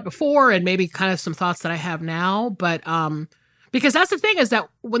saw it before, and maybe kind of some thoughts that I have now. But because that's the thing, is that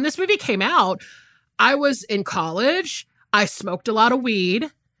when this movie came out, I was in college. I smoked a lot of weed,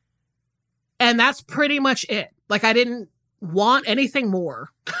 and that's pretty much it. Like, I didn't want anything more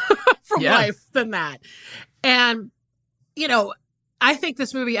from life than that. And, you know, I think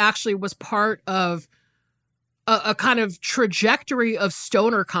this movie actually was part of a kind of trajectory of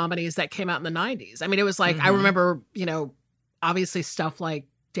stoner comedies that came out in the 90s. I mean, it was like, I remember, you know, obviously stuff like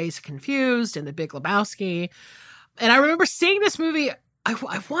Dazed Confused and The Big Lebowski. And I remember seeing this movie,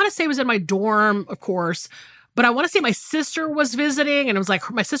 I want to say it was in my dorm, of course, but I want to say my sister was visiting, and it was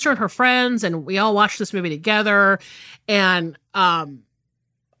like my sister and her friends, and we all watched this movie together, and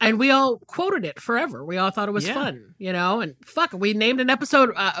we all quoted it forever. We all thought it was fun, you know, and fuck, we named an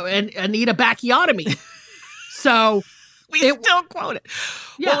episode Anita Bacchiotomy. So we still quote it.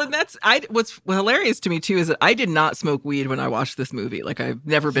 Yeah. Well, and what's hilarious to me too is that I did not smoke weed when I watched this movie. Like, I've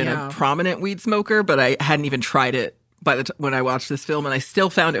never been a prominent weed smoker, but I hadn't even tried it when I watched this film, and I still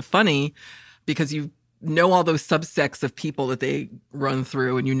found it funny because you know all those subsects of people that they run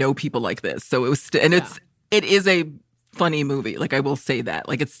through, and you know people like this. So it was, it is a funny movie. Like, I will say that.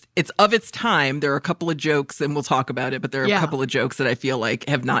 Like, it's of its time. There are a couple of jokes, and we'll talk about it, but there are a couple of jokes that I feel like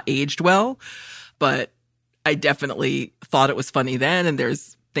have not aged well. But I definitely thought it was funny then, and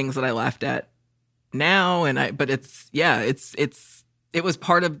there's things that I laughed at now. But it was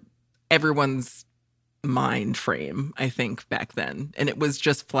part of everyone's mind frame, I think, back then, and it was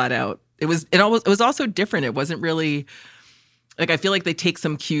just flat out. It was also different. It wasn't really like, I feel like they take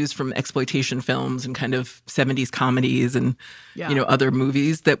some cues from exploitation films and kind of 70s comedies and you know, other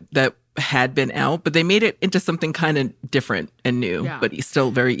movies that had been out, but they made it into something kind of different and new, but still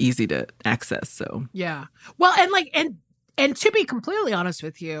very easy to access. So well, and to be completely honest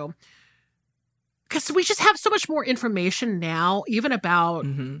with you, because we just have so much more information now, even about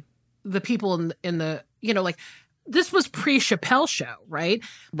the people in the, you know, like, this was pre-Chappelle Show, right?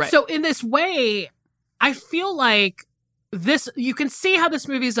 So in this way, I feel like you can see how this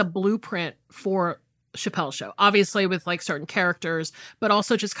movie is a blueprint for Chappelle Show, obviously with like certain characters, but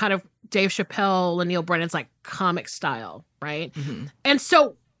also just kind of Dave Chappelle and Neil Brennan's like comic style, right? And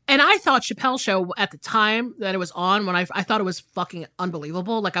I thought Chappelle Show at the time that it was on, when I thought it was fucking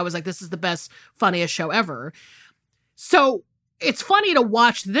unbelievable. Like, I was like, this is the best, funniest show ever. So it's funny to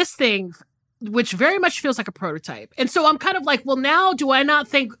watch this thing, which very much feels like a prototype. And so I'm kind of like, well, now do I not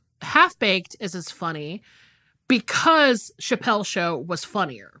think Half Baked is as funny because Chappelle Show was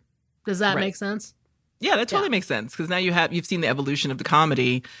funnier? Does that make sense? Yeah, that totally makes sense, because now you've seen the evolution of the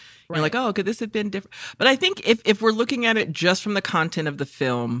comedy. You're like, oh, could this have been different? But I think if we're looking at it just from the content of the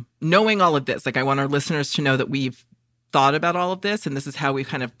film, knowing all of this, like, I want our listeners to know that we've thought about all of this, and this is how we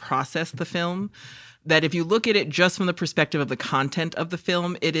kind of processed the film. That if you look at it just from the perspective of the content of the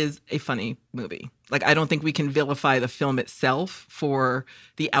film, it is a funny movie. Like, I don't think we can vilify the film itself for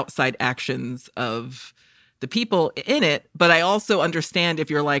the outside actions of the people in it. But I also understand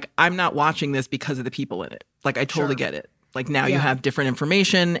if you're like, I'm not watching this because of the people in it. Like, I totally get it. Like, now you have different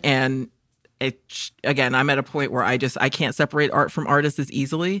information, and again, I'm at a point where I can't separate art from artists as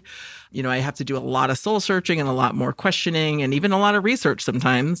easily. You know, I have to do a lot of soul searching and a lot more questioning and even a lot of research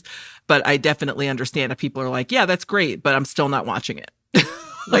sometimes. But I definitely understand if people are like, yeah, that's great, but I'm still not watching it.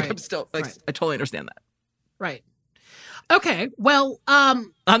 Like, I'm still, like, I totally understand that. Right. Okay. Well,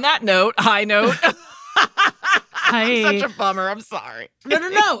 on that note, high note. Such a bummer. I'm sorry.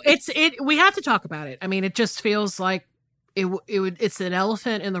 No. We have to talk about it. I mean, it just feels like it's an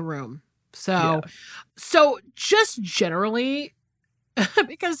elephant in the room. So just generally,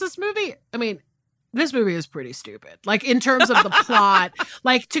 because this movie is pretty stupid. Like, in terms of the plot,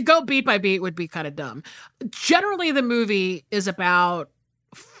 like, to go beat by beat would be kind of dumb. Generally, the movie is about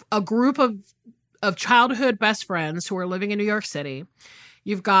a group of childhood best friends who are living in New York City.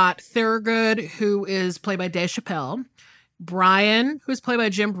 You've got Thurgood, who is played by Dave Chappelle, Brian, who is played by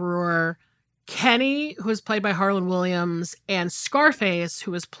Jim Brewer, Kenny, who is played by Harlan Williams, and Scarface,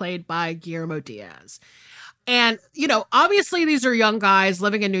 who is played by Guillermo Diaz. And, you know, obviously these are young guys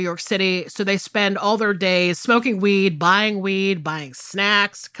living in New York City, so they spend all their days smoking weed, buying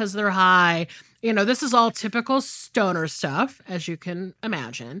snacks because they're high. You know, this is all typical stoner stuff, as you can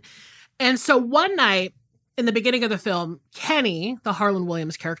imagine. And so one night in the beginning of the film, Kenny, the Harlan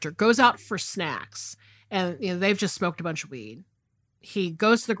Williams character, goes out for snacks. And, you know, they've just smoked a bunch of weed. He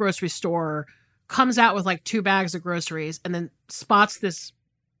goes to the grocery store, comes out with like 2 bags of groceries, and then spots this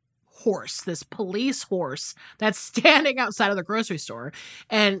police horse that's standing outside of the grocery store.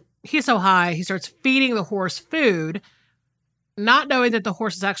 And he's so high, he starts feeding the horse food, not knowing that the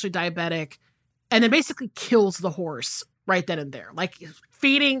horse is actually diabetic and then basically kills the horse right then and there. Like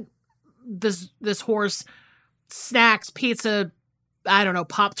feeding this horse snacks, pizza, I don't know,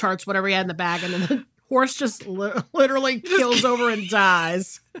 Pop-Tarts, whatever he had in the bag, and then the horse just literally kills over and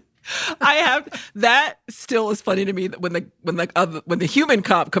dies. That still is funny to me that when the human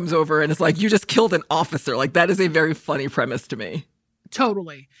cop comes over and is like, you just killed an officer. Like, that is a very funny premise to me.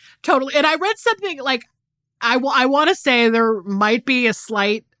 Totally. And I read something like, I want to say there might be a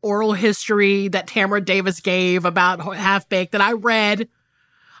slight oral history that Tamara Davis gave about Half-Baked that I read.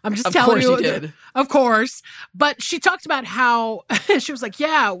 I'm just telling you. Of course she did. Of course. But she talked about how she was like,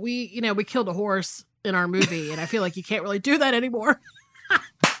 yeah, we killed a horse in our movie. And I feel like you can't really do that anymore.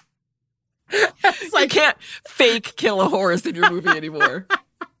 It's like, you can't fake kill a horse in your movie anymore.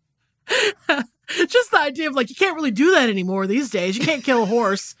 Just the idea of like, you can't really do that anymore these days. You can't kill a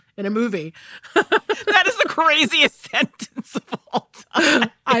horse in a movie. That is the craziest sentence of all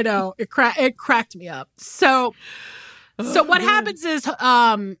time. I know. It cracked me up. So what happens is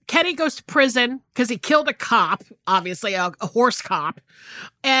Kenny goes to prison because he killed a cop, obviously a horse cop.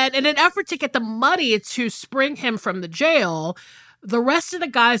 And in an effort to get the money to spring him from the jail, the rest of the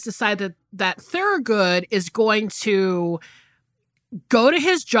guys decide that Thurgood is going to go to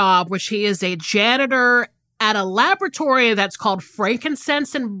his job, which he is a janitor at a laboratory that's called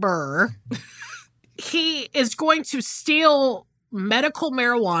Frankincense and Burr. He is going to steal medical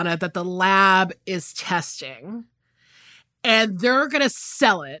marijuana that the lab is testing. And they're going to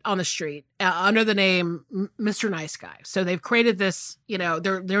sell it on the street under the name Mr. Nice Guy. So they've created this,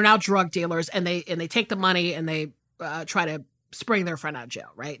 they're now drug dealers, and they take the money and they try to spring their friend out of jail,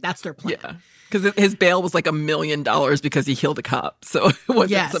 right? That's their plan. Yeah, because his bail was like $1 million because he killed a cop. So it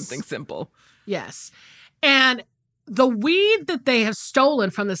wasn't something simple. Yes. And the weed that they have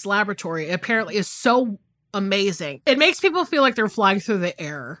stolen from this laboratory apparently is so amazing. It makes people feel like they're flying through the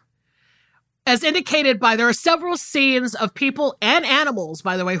air. As indicated by, there are several scenes of people and animals,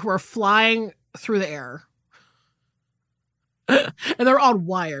 by the way, who are flying through the air. And they're on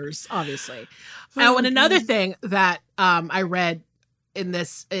wires, obviously. Oh, and another thing that I read in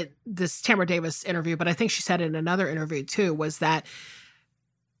this Tamara Davis interview, but I think she said it in another interview too, was that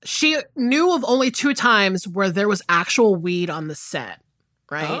she knew of only 2 times where there was actual weed on the set,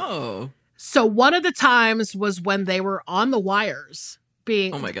 right? Oh. So one of the times was when they were on the wires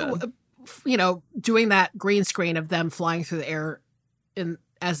being... Oh, my God. Doing that green screen of them flying through the air,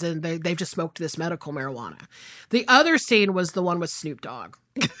 as in they've just smoked this medical marijuana. The other scene was the one with Snoop Dogg.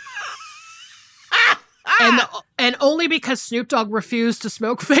 and only because Snoop Dogg refused to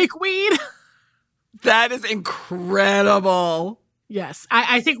smoke fake weed. That is incredible. Yes.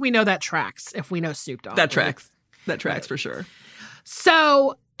 I think we know that tracks if we know Snoop Dogg. That tracks. That tracks for sure.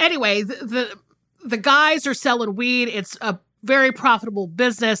 So anyway, the guys are selling weed. It's a very profitable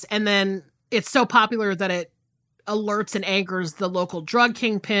business, and then it's so popular that it alerts and angers the local drug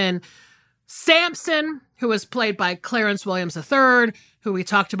kingpin, Samson, who was played by Clarence Williams III, who we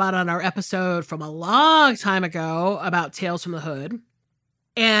talked about on our episode from a long time ago about Tales from the Hood.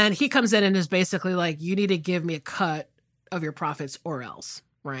 And he comes in and is basically like, you need to give me a cut of your profits or else,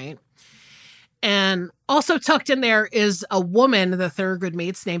 right? And also tucked in there is a woman the Thurgood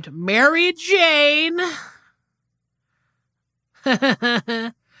meets named Mary Jane,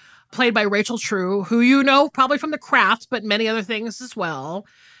 played by Rachel True, who you know probably from The Craft, but many other things as well.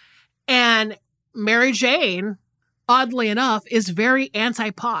 And Mary Jane, oddly enough, is very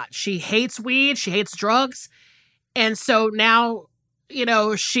anti-pot. She hates weed. She hates drugs. And so now,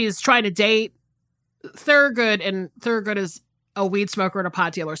 she's trying to date Thurgood, and Thurgood is a weed smoker and a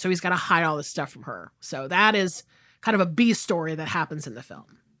pot dealer. So he's got to hide all this stuff from her. So that is kind of a B story that happens in the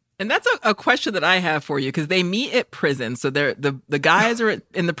film. And that's a question that I have for you, because they meet at prison. So the guys are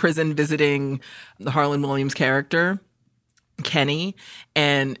in the prison visiting the Harlan Williams character, Kenny,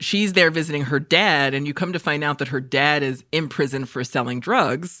 and she's there visiting her dad. And you come to find out that her dad is in prison for selling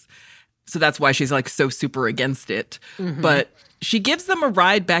drugs. So that's why she's like so super against it. Mm-hmm. But she gives them a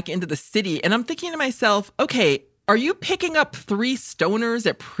ride back into the city. And I'm thinking to myself, okay, are you picking up 3 stoners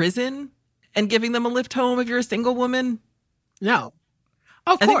at prison and giving them a lift home if you're a single woman? No.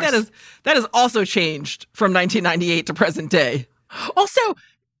 Of course. I think that has also changed from 1998 to present day. Also,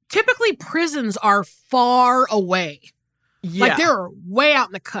 typically prisons are far away. Yeah. Like they're way out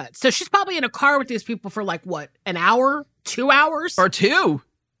in the cut. So she's probably in a car with these people for like what, an hour, 2 hours? Or 2.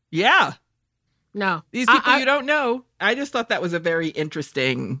 Yeah. No. These people you don't know. I just thought that was a very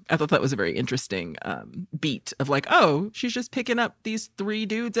interesting beat of like, oh, she's just picking up these 3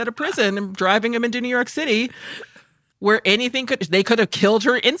 dudes at a prison and driving them into New York City. Where they could have killed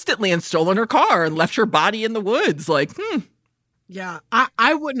her instantly and stolen her car and left her body in the woods. Like, Yeah,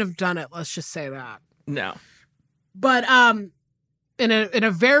 I wouldn't have done it. Let's just say that. No. But in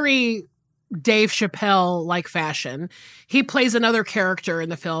a very Dave Chappelle-like fashion, he plays another character in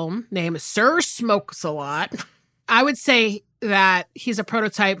the film named Sir Smokes-a-Lot. I would say that he's a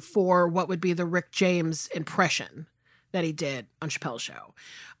prototype for what would be the Rick James impression that he did on Chappelle's show.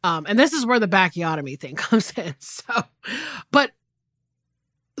 And this is where the backiotomy thing comes in. So, but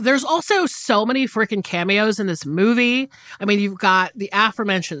there's also so many freaking cameos in this movie. I mean, you've got the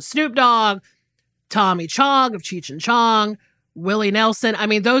aforementioned Snoop Dogg, Tommy Chong of Cheech and Chong, Willie Nelson. I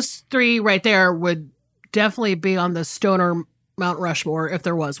mean, those three right there would definitely be on the Stoner Mount Rushmore if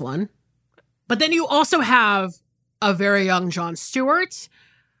there was one. But then you also have a very young Jon Stewart,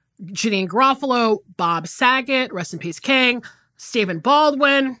 Janine Garofalo, Bob Saget, rest in peace King, Stephen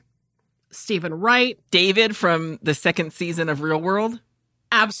Baldwin, Stephen Wright. David from the second season of Real World.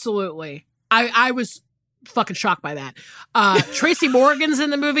 Absolutely. I was fucking shocked by that. Tracy Morgan's in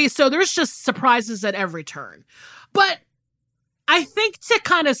the movie, so there's just surprises at every turn. But I think to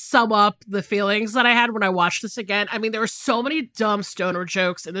kind of sum up the feelings that I had when I watched this again, I mean, there were so many dumb stoner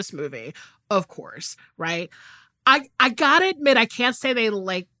jokes in this movie, of course, right? I gotta admit, I can't say they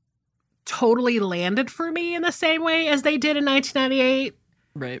like totally landed for me in the same way as they did in 1998.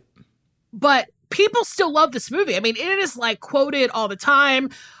 Right. But people still love this movie. I mean, it is like quoted all the time.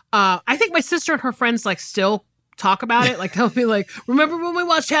 I think my sister and her friends like still talk about it. Like they'll be like, remember when we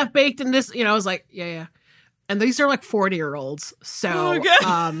watched Half Baked and this, I was like, yeah. And these are like 40-year-olds. So,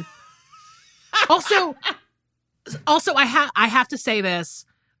 also I have to say this.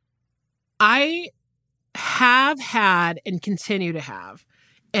 I have had and continue to have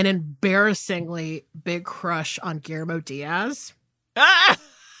an embarrassingly big crush on Guillermo Diaz.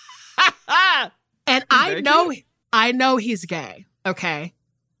 And I know he's gay. Okay.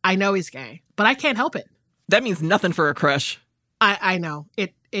 I know he's gay, but I can't help it. That means nothing for a crush. I know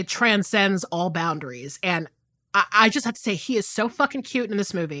it transcends all boundaries. And I just have to say, he is so fucking cute in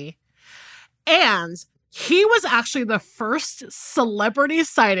this movie. And he was actually the first celebrity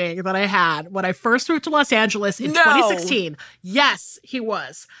sighting that I had when I first moved to Los Angeles in 2016. Yes, he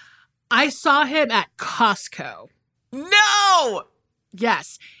was. I saw him at Costco. No!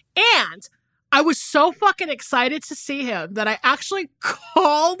 Yes. And I was so fucking excited to see him that I actually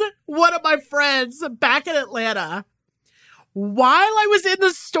called one of my friends back in Atlanta while I was in the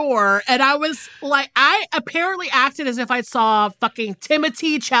store, and I was like, I apparently acted as if I saw fucking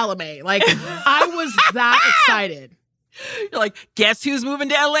Timothée Chalamet. Like, I was that excited. You're like, guess who's moving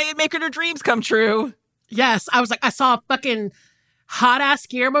to LA and making her dreams come true? Yes, I was like, I saw fucking hot-ass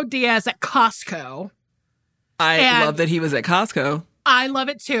Guillermo Diaz at Costco. I love that he was at Costco. I love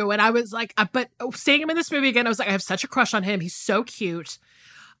it too. And I was like, but seeing him in this movie again, I was like, I have such a crush on him. He's so cute.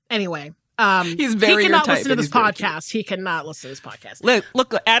 Anyway. He's very He cannot your type, listen to this podcast. He cannot listen to this podcast.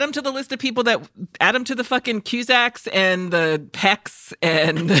 Look, add him to the list of people add him to the fucking Cusacks and the Pecks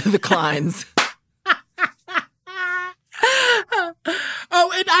and the Kleins.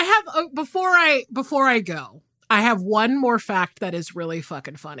 Oh, and I have, before I go, I have one more fact that is really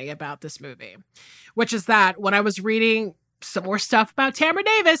fucking funny about this movie, which is that when I was reading some more stuff about Tamara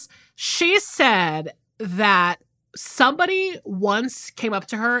Davis, she said that somebody once came up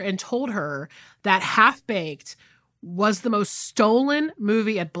to her and told her that Half Baked was the most stolen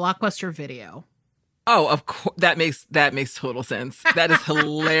movie at Blockbuster Video. Oh, of course. That makes total sense. That is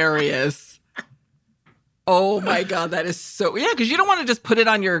hilarious. Oh my God, that is so... Yeah, because you don't want to just put it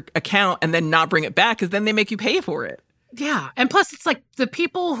on your account and then not bring it back, because then they make you pay for it. Yeah, and plus it's like the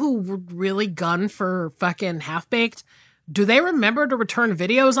people who really gun for fucking Half Baked, do they remember to return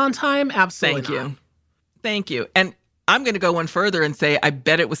videos on time? Absolutely not. Thank you. And I'm going to go one further and say I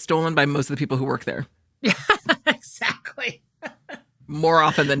bet it was stolen by most of the people who work there. Yeah, exactly. More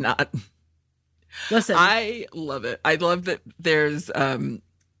often than not. Listen. I love it. I love that there's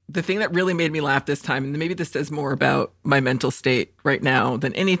the thing that really made me laugh this time, and maybe this says more about my mental state right now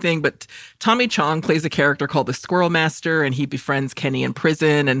than anything, but Tommy Chong plays a character called the Squirrel Master, and he befriends Kenny in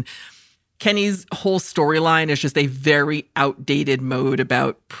prison, and Kenny's whole storyline is just a very outdated mode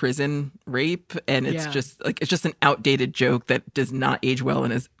about prison rape. And it's just an outdated joke that does not age well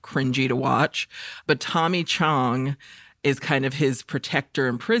and is cringy to watch. But Tommy Chong is kind of his protector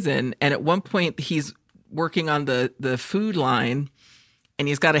in prison. And at one point he's working on the food line and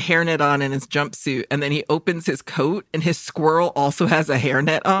he's got a hairnet on in his jumpsuit. And then he opens his coat and his squirrel also has a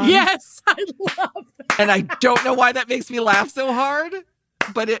hairnet on. Yes, I love that. And I don't know why that makes me laugh so hard.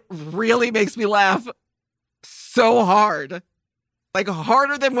 But it really makes me laugh so hard. Like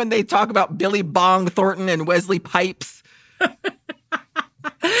harder than when they talk about Billy Bong Thornton and Wesley Pipes.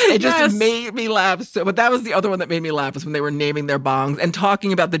 It just made me laugh. So, but that was the other one that made me laugh, was when they were naming their bongs and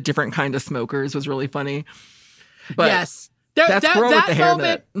talking about the different kind of smokers was really funny. But yes.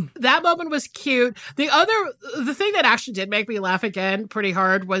 that moment was cute. The thing that actually did make me laugh again pretty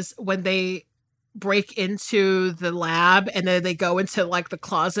hard was when they break into the lab and then they go into like the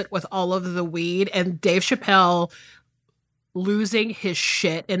closet with all of the weed, and Dave Chappelle losing his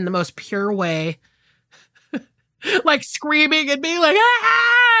shit in the most pure way. Like screaming and being like,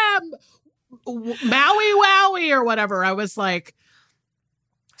 ah! Maui wowie or whatever. I was like,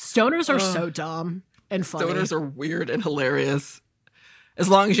 stoners are so dumb and funny. Stoners are weird and hilarious. As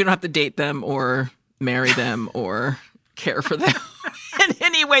long as you don't have to date them or marry them or care for them. In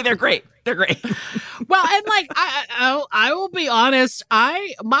any way, they're great. They're great. Well, and like I will be honest,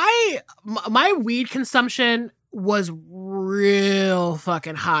 my weed consumption was real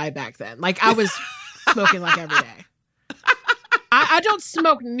fucking high back then. Like I was smoking like every day. I don't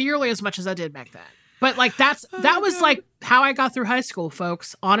smoke nearly as much as I did back then. But like that was like how I got through high school,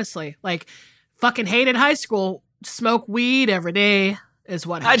 folks. Honestly, like fucking hated high school. Smoke weed every day is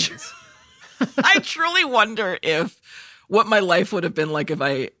what happens. I truly wonder what my life would have been like if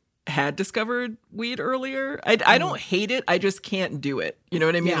I had discovered weed earlier. I don't hate it. I just can't do it. You know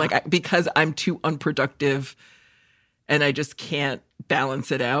what I mean? Yeah. Like because I'm too unproductive and I just can't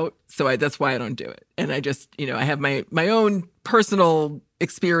balance it out. So that's why I don't do it. And I just, I have my own personal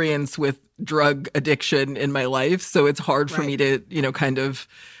experience with drug addiction in my life. So it's hard for me to, kind of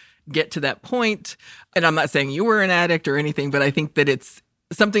get to that point. And I'm not saying you were an addict or anything, but I think that it's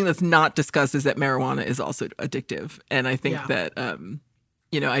something that's not discussed is that marijuana is also addictive. And I think that,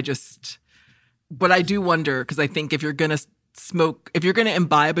 but I do wonder, because I think if you're going to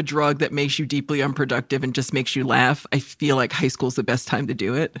imbibe a drug that makes you deeply unproductive and just makes you laugh, I feel like high school's the best time to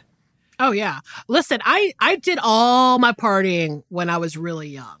do it. Oh, yeah. Listen, I did all my partying when I was really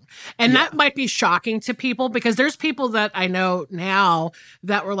young. And that might be shocking to people, because there's people that I know now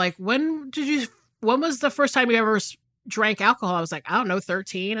that were like, when was the first time you ever drank alcohol? I was like, I don't know,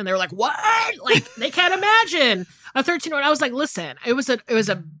 13. And they were like, what? Like, they can't imagine a 13-year-old. I was like, listen, it was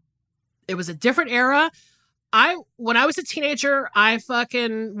a different era. When I was a teenager, I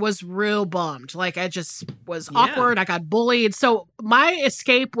fucking was real bummed. Like, I just was awkward. I got bullied. So my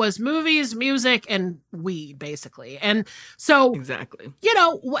escape was movies, music, and weed, basically. And so, exactly,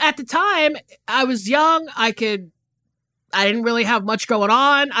 at the time, I was young. I didn't really have much going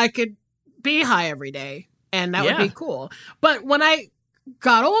on. I could be high every day, and that would be cool. But when I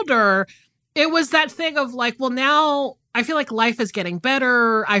got older, it was that thing of like, well, now I feel like life is getting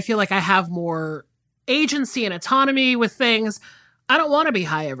better. I feel like I have more agency and autonomy with things. I don't want to be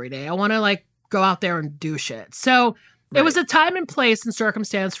high every day. I want to like go out there and do shit. So it was a time and place and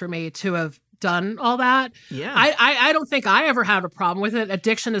circumstance for me to have done all that. Yeah. I don't think I ever had a problem with it.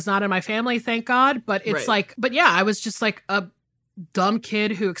 Addiction is not in my family, thank God. But it's but yeah, I was just like a dumb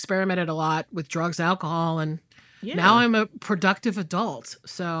kid who experimented a lot with drugs and alcohol, and now I'm a productive adult.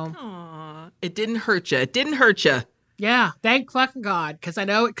 So it didn't hurt you. It didn't hurt you. Yeah, thank fucking God, because I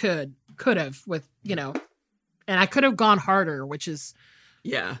know it could have with, and I could have gone harder, which is,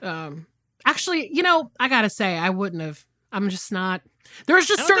 actually, I gotta say, I wouldn't have. I'm just not. There's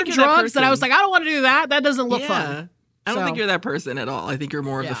just certain drugs that I was like, I don't want to do that. That doesn't look fun. I don't think you're that person at all. I think you're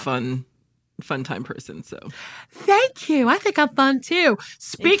more of the fun time person. So thank you. I think I'm fun too.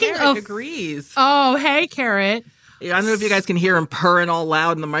 Speaking of, agrees. Oh, hey, Carrot. I don't know if you guys can hear him purring all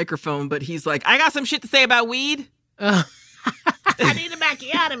loud in the microphone, but he's like, I got some shit to say about weed. I need a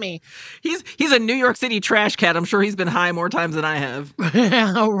macchiatomy. He's a New York City trash cat. I'm sure he's been high more times than I have.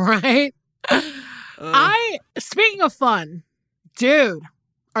 Right. Speaking of fun, dude,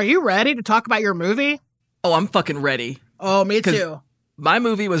 are you ready to talk about your movie? Oh, I'm fucking ready. Oh, me too. My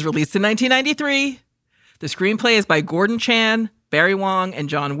movie was released in 1993. The screenplay is by Gordon Chan, Barry Wong, and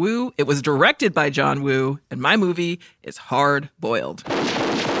John Woo. It was directed by John Woo, and my movie is Hard Boiled.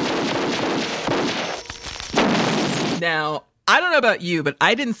 Now, I don't know about you, but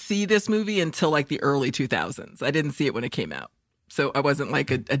I didn't see this movie until like the early 2000s. I didn't see it when it came out. So I wasn't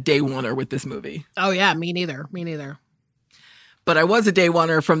like a day oneer with this movie. Oh, yeah, me neither. But I was a day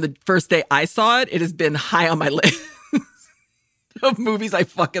oneer from the first day I saw it. It has been high on my list of movies I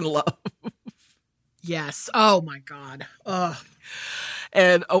fucking love. Yes. Oh, my God. Ugh.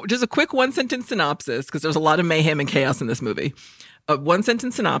 And just a quick one-sentence synopsis, because there's a lot of mayhem and chaos in this movie. A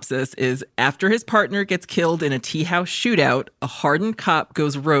one-sentence synopsis is, after his partner gets killed in a tea house shootout, a hardened cop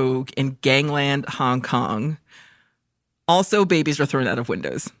goes rogue in gangland Hong Kong. Also, babies are thrown out of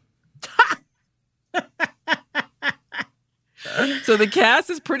windows. So the cast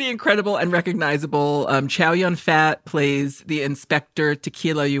is pretty incredible and recognizable. Chow Yun-fat plays the Inspector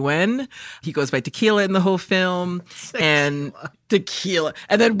Tequila Yuen. He goes by Tequila in the whole film. And Tequila.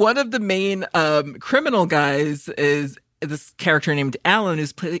 And then one of the main criminal guys is this character named Alan,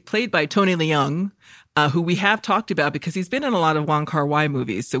 who's played by Tony Leung, who we have talked about because he's been in a lot of Wong Kar-wai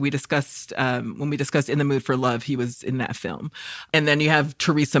movies. So we discussed, when we discussed In the Mood for Love, he was in that film. And then you have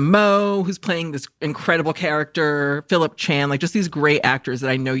Teresa Mo, who's playing this incredible character, Philip Chan, like just these great actors that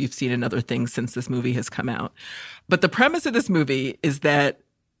I know you've seen in other things since this movie has come out. But the premise of this movie is that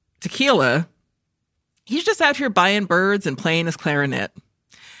Tequila, he's just out here buying birds and playing his clarinet.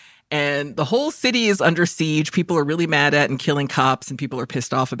 And the whole city is under siege. People are really mad at and killing cops, and people are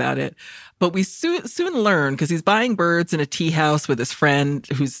pissed off about it. But we soon learn, because he's buying birds in a tea house with his friend,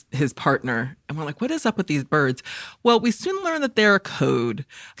 who's his partner. And we're like, what is up with these birds? Well, we soon learn that they're a code,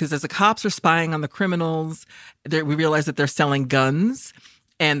 because as the cops are spying on the criminals, we realize that they're selling guns.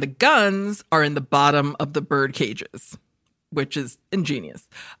 And the guns are in the bottom of the bird cages, which is ingenious.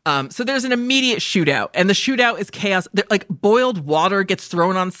 So there's an immediate shootout, and the shootout is chaos. Like boiled water gets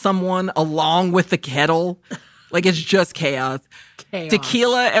thrown on someone along with the kettle. Like it's just chaos.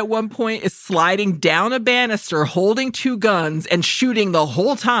 Tequila at one point is sliding down a banister holding two guns and shooting the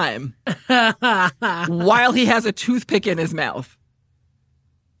whole time while he has a toothpick in his mouth.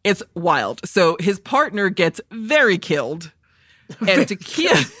 It's wild. So his partner gets very killed, and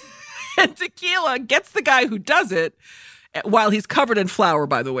Tequila gets the guy who does it, while he's covered in flour,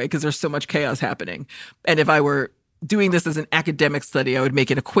 by the way, because there's so much chaos happening. And if I were doing this as an academic study, I would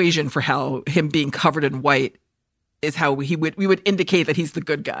make an equation for how him being covered in white is how we would indicate that he's the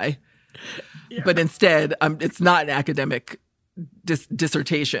good guy. Yeah. But instead, it's not an academic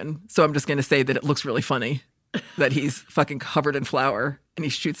dissertation. So I'm just going to say that it looks really funny that he's fucking covered in flour and he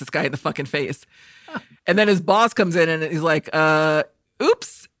shoots this guy in the fucking face. And then his boss comes in and he's like,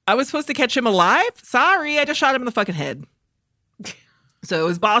 oops, I was supposed to catch him alive? Sorry, I just shot him in the fucking head. So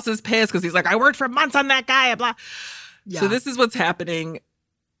his boss is pissed because he's like, I worked for months on that guy, blah. Yeah. So this is what's happening.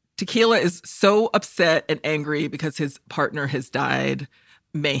 Tequila is so upset and angry because his partner has died.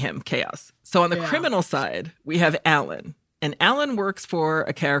 Mayhem, chaos. So on the criminal side, we have Alan. And Alan works for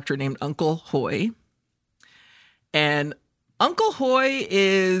a character named Uncle Hoy. And Uncle Hoy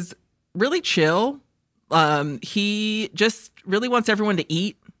is really chill. He just really wants everyone to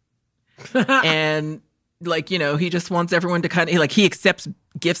eat. And like, you know, he just wants everyone to kind of like, he accepts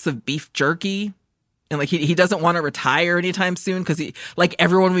gifts of beef jerky, and like he doesn't want to retire anytime soon because he, like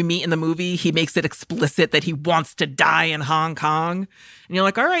everyone we meet in the movie, he makes it explicit that he wants to die in Hong Kong. And you're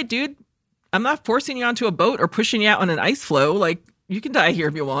like, all right, dude, I'm not forcing you onto a boat or pushing you out on an ice floe. Like you can die here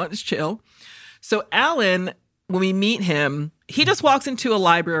if you want. It's chill. So Alan, when we meet him, he just walks into a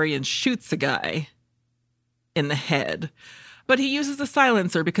library and shoots a guy in the head. But he uses a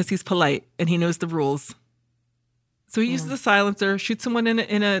silencer because he's polite and he knows the rules. So he uses a silencer, shoots someone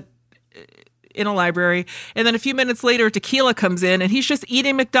in a library, and then a few minutes later, Tequila comes in and he's just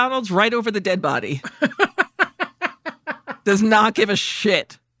eating McDonald's right over the dead body. Does not give a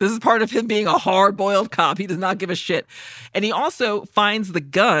shit. This is part of him being a hard-boiled cop. He does not give a shit. And he also finds the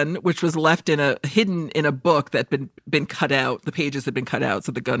gun, which was left hidden in a book that had been cut out. The pages had been cut out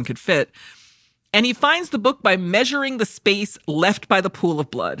so the gun could fit. And he finds the book by measuring the space left by the pool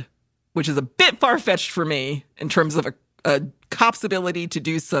of blood, which is a bit far-fetched for me in terms of a cop's ability to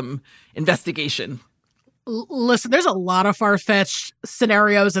do some investigation. Listen, there's a lot of far-fetched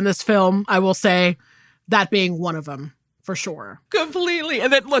scenarios in this film, I will say, that being one of them, for sure. Completely.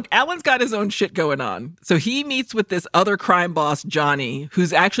 And then, look, Alan's got his own shit going on. So he meets with this other crime boss, Johnny,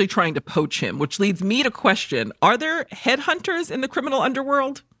 who's actually trying to poach him, which leads me to question, are there headhunters in the criminal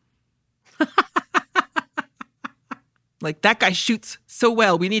underworld? Like, that guy shoots so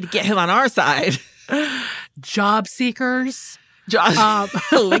well. We need to get him on our side. Job seekers.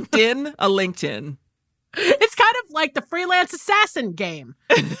 LinkedIn. A LinkedIn. It's kind of like the freelance assassin game.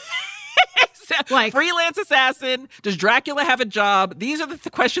 Like freelance assassin. Does Dracula have a job? These are the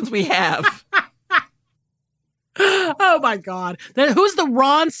questions we have. Oh, my God. Then who's the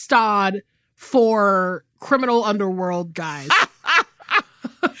Ronstadt for criminal underworld guys?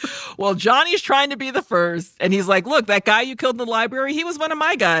 Well, Johnny's trying to be the first, and he's like, look, that guy you killed in the library, he was one of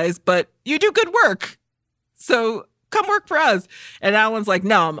my guys, but you do good work. So come work for us. And Alan's like,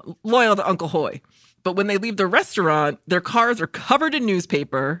 no, I'm loyal to Uncle Hoy. But when they leave the restaurant, their cars are covered in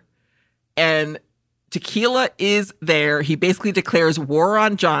newspaper, and Tequila is there. He basically declares war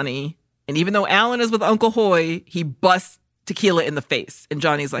on Johnny, and even though Alan is with Uncle Hoy, he busts Tequila in the face. And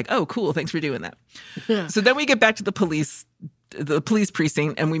Johnny's like, oh, cool, thanks for doing that. Yeah. So then we get back to the police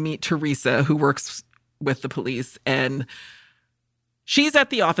precinct, and we meet Teresa, who works with the police. And she's at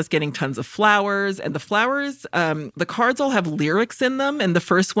the office getting tons of flowers, and the flowers, the cards all have lyrics in them. And the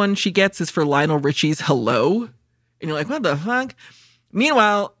first one she gets is for Lionel Richie's Hello. And you're like, what the fuck?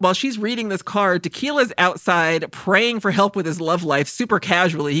 Meanwhile, while she's reading this card, Tequila's outside praying for help with his love life super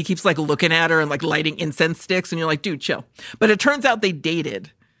casually. He keeps like looking at her and like lighting incense sticks. And you're like, dude, chill. But it turns out they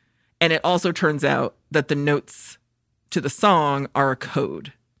dated. And it also turns out that the notes to the song are a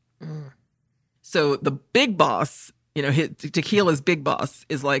code. So the big boss, Tequila's big boss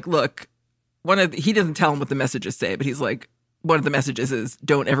is like, look, he doesn't tell him what the messages say, but he's like, one of the messages is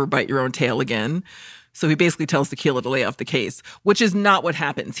don't ever bite your own tail again. So he basically tells Tequila to lay off the case, which is not what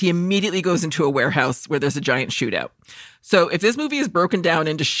happens. He immediately goes into a warehouse where there's a giant shootout. So if this movie is broken down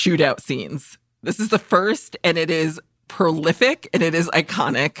into shootout scenes, this is the first, and it is prolific and it is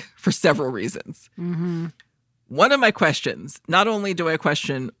iconic for several reasons. Mm-hmm. One of my questions, not only do I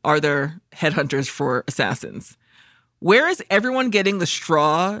question, are there headhunters for assassins? Where is everyone getting the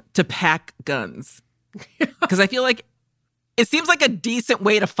straw to pack guns? Because I feel like it seems like a decent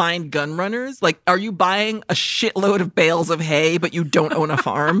way to find gun runners. Like, are you buying a shitload of bales of hay, but you don't own a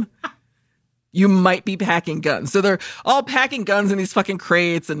farm? You might be packing guns. So they're all packing guns in these fucking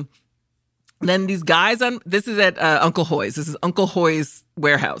crates. And then these guys this is at Uncle Hoy's. This is Uncle Hoy's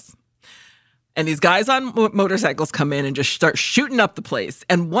warehouse. And these guys on motorcycles come in and just start shooting up the place.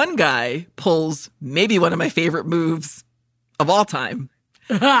 And one guy pulls maybe one of my favorite moves of all time.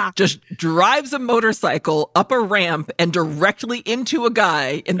 Just drives a motorcycle up a ramp and directly into a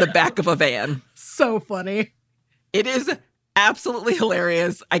guy in the back of a van. So funny. It is absolutely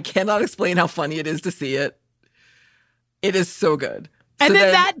hilarious. I cannot explain how funny it is to see it. It is so good. And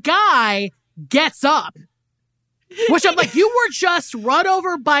then that guy gets up, which I'm like, you were just run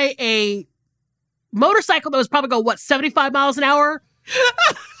over by a motorcycle that was probably going, 75 miles an hour?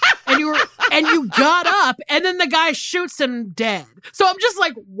 And you got up, and then the guy shoots him dead. So I'm just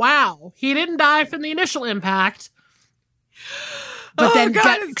like, wow, he didn't die from the initial impact, but then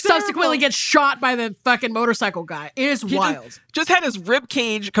subsequently gets shot by the fucking motorcycle guy. It is wild. Just had his rib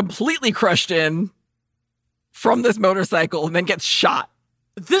cage completely crushed in from this motorcycle, and then gets shot.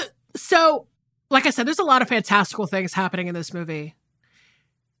 So, like I said, there's a lot of fantastical things happening in this movie.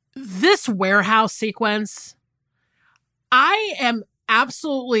 This warehouse sequence, I am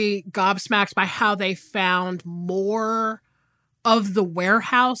absolutely gobsmacked by how they found more of the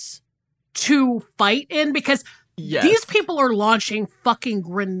warehouse to fight in, because these people are launching fucking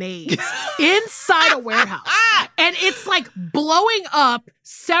grenades inside a warehouse. And it's like blowing up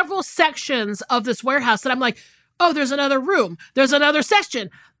several sections of this warehouse. And I'm like, oh, there's another room. There's another section.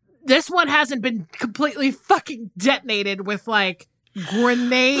 This one hasn't been completely fucking detonated with like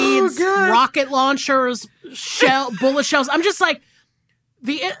grenades, rocket launchers, bullet shells. I'm just like,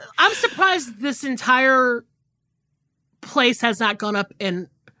 I'm surprised this entire place has not gone up in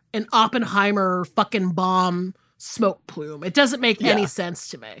an Oppenheimer fucking bomb smoke plume. It doesn't make any sense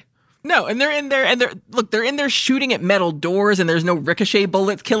to me. No, and they're in there, and they're in there shooting at metal doors, and there's no ricochet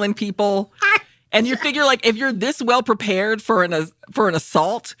bullets killing people. And you figure, like, if you're this well prepared for an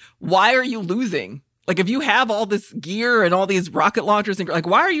assault, why are you losing? Like, if you have all this gear and all these rocket launchers, and like,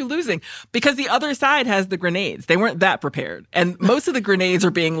 why are you losing? Because the other side has the grenades. They weren't that prepared. And most of the grenades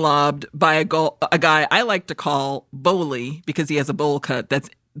are being lobbed by a guy I like to call Bowley, because he has a bowl cut that's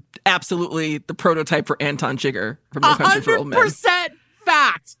absolutely the prototype for Anton Chigurh from No Country for Old Men. 100%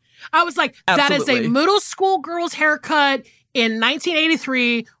 fact. I was like, Absolutely. That is a middle school girl's haircut in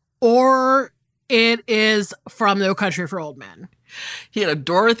 1983, or it is from No Country for Old Men. He had a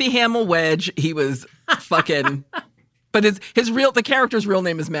Dorothy Hamill wedge. He was fucking... But the character's real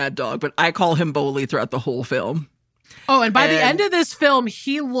name is Mad Dog, but I call him Bowley throughout the whole film. Oh, and by the end of this film,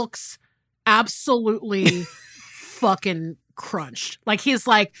 he looks absolutely fucking crunched. Like, he's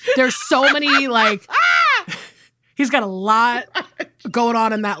like, there's so many, like... He's got a lot going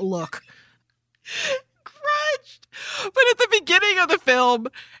on in that look. Crushed. But at the beginning of the film,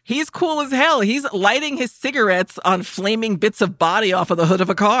 he's cool as hell. He's lighting his cigarettes on flaming bits of body off of the hood of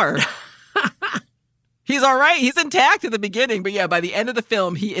a car. He's all right. He's intact at the beginning. But yeah, by the end of the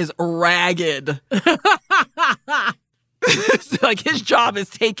film, he is ragged. So, like, his job is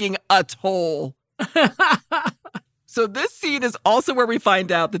taking a toll. So this scene is also where we find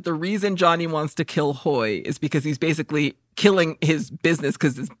out that the reason Johnny wants to kill Hoy is because he's basically killing his business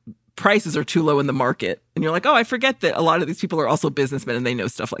because his prices are too low in the market. And you're like, oh, I forget that a lot of these people are also businessmen and they know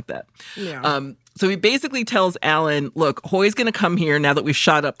stuff like that. Yeah. So he basically tells Alan, look, Hoy's going to come here now that we've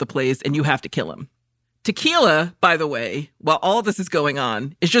shot up the place and you have to kill him. Tequila, by the way, while all of this is going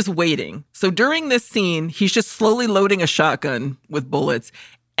on, is just waiting. So during this scene, he's just slowly loading a shotgun with bullets.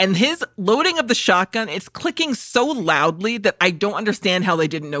 And his loading of the shotgun, it's clicking so loudly that I don't understand how they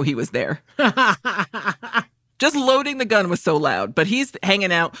didn't know he was there. Just loading the gun was so loud, but he's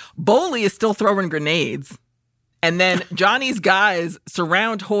hanging out. Boley is still throwing grenades. And then Johnny's guys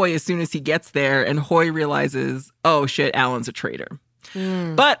surround Hoy as soon as he gets there, and Hoy realizes, oh shit, Alan's a traitor.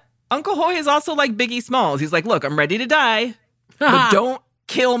 But Uncle Hoy is also like Biggie Smalls. He's like, look, I'm ready to die, but don't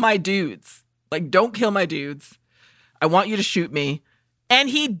kill my dudes. Like, don't kill my dudes. I want you to shoot me. And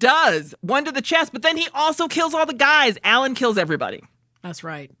he does. One to the chest, but then he also kills all the guys. Alan kills everybody. That's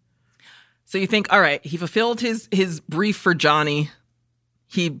right. So you think, all right, he fulfilled his brief for Johnny.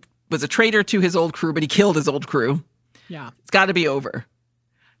 He was a traitor to his old crew, but he killed his old crew. Yeah. It's got to be over.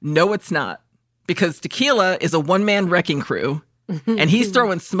 No, it's not. Because Tequila is a one-man wrecking crew. And he's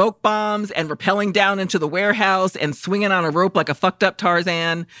throwing smoke bombs and rappelling down into the warehouse and swinging on a rope like a fucked up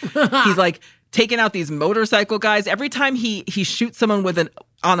Tarzan. He's like taking out these motorcycle guys. Every time he shoots someone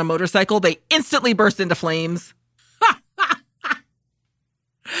on a motorcycle, they instantly burst into flames.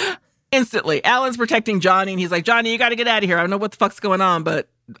 Instantly. Alan's protecting Johnny, and he's like, Johnny, you got to get out of here. I don't know what the fuck's going on, but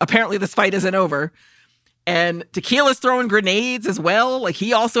apparently this fight isn't over. And Tequila's throwing grenades as well. Like,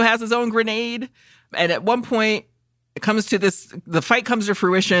 he also has his own grenade. And at one point, it comes to this, the fight comes to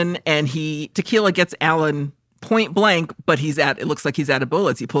fruition, and Tequila gets Alan point blank, but it looks like he's out of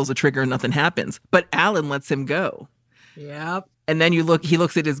bullets. He pulls the trigger and nothing happens. But Alan lets him go. Yep. And then he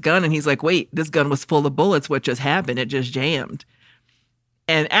looks at his gun, and he's like, wait, this gun was full of bullets. What just happened? It just jammed.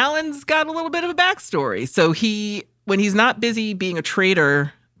 And Alan's got a little bit of a backstory. So when he's not busy being a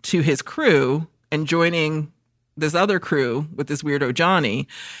traitor to his crew and joining this other crew with this weirdo Johnny,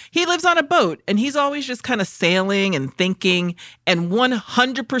 he lives on a boat, and he's always just kind of sailing and thinking and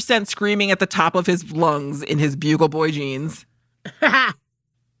 100% screaming at the top of his lungs in his Bugle Boy jeans.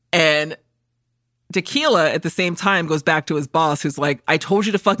 And Tequila at the same time goes back to his boss, who's like, I told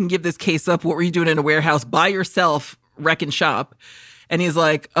you to fucking give this case up. What were you doing in a warehouse by yourself, wrecking shop? And he's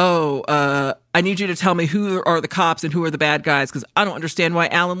like, I need you to tell me who are the cops and who are the bad guys, because I don't understand why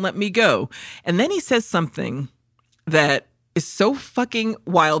Alan let me go. And then he says something that is so fucking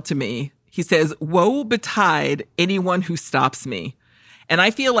wild to me. He says, woe betide anyone who stops me. And I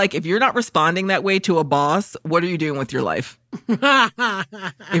feel like if you're not responding that way to a boss, what are you doing with your life?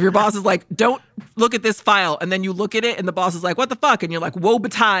 If your boss is like, don't look at this file, and then you look at it and the boss is like, what the fuck? And you're like, woe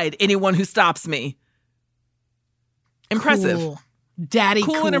betide anyone who stops me. Impressive. Cool. Daddy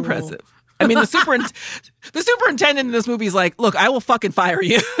cool. And impressive. I mean, the superintendent in this movie is like, look, I will fucking fire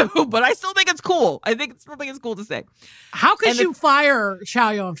you, but I still think it's cool. I still think it's cool to say. How could you fire Chow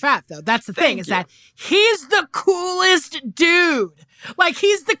Yun-fat, though? That's the thing, is that he's the coolest dude. Like,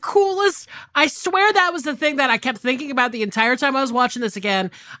 he's the coolest. I swear that was the thing that I kept thinking about the entire time I was watching this again.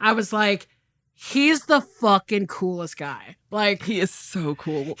 I was like, he's the fucking coolest guy. Like, he is so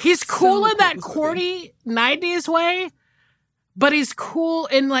cool. He's cool in that corny 90s way, but he's cool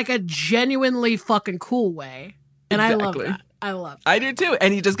in like a genuinely fucking cool way. And exactly. I love that. I love that. I do too.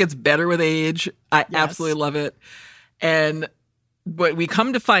 And he just gets better with age. I absolutely love it. And what we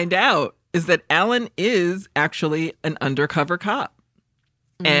come to find out is that Alan is actually an undercover cop.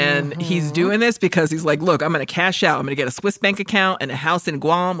 And he's doing this because he's like, look, I'm going to cash out. I'm going to get a Swiss bank account and a house in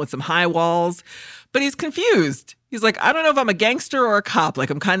Guam with some high walls. But he's confused. He's like, I don't know if I'm a gangster or a cop.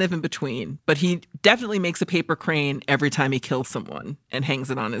 Like, I'm kind of in between. But he definitely makes a paper crane every time he kills someone and hangs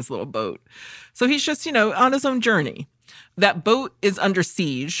it on his little boat. So he's just, on his own journey. That boat is under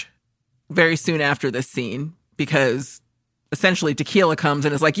siege very soon after this scene because essentially Tequila comes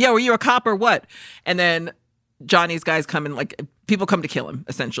and is like, yo, are you a cop or what? And then Johnny's guys come and like people come to kill him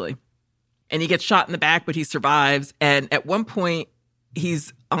essentially. And he gets shot in the back, but he survives. And at one point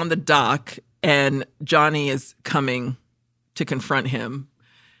he's on the dock and Johnny is coming to confront him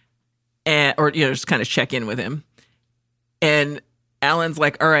or just kind of check in with him. And Alan's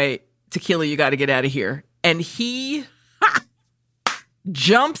like, all right, Tequila, you got to get out of here. And he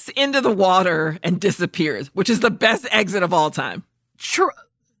jumps into the water and disappears, which is the best exit of all time.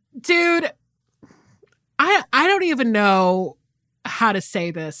 Dude, I don't even know how to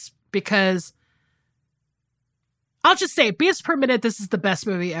say this because I'll just say, beats per minute, this is the best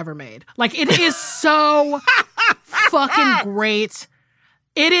movie ever made. Like, it is so fucking great.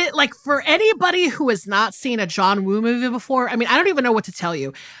 It is, like, for anybody who has not seen a John Woo movie before, I mean, I don't even know what to tell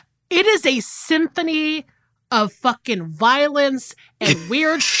you. It is a symphony of fucking violence and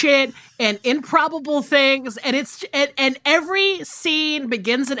weird shit and improbable things. And and every scene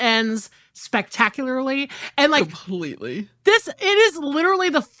begins and ends spectacularly. And like completely. It is literally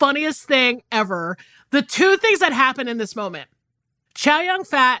the funniest thing ever. The two things that happen in this moment. Chow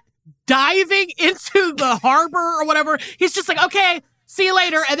Yun-fat diving into the harbor or whatever. He's just like, okay, See you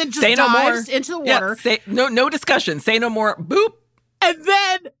later. And then just Say no dives more. into the water. Yeah, no discussion. Say no more. Boop. And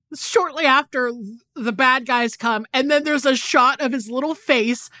then shortly after, the bad guys come, and then there's a shot of his little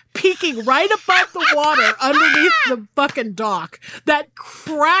face peeking right above the water underneath the fucking dock. That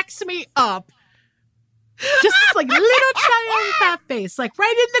cracks me up. Just this like little triangle fat face, like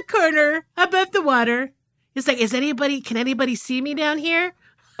right in the corner above the water. It's like, can anybody see me down here?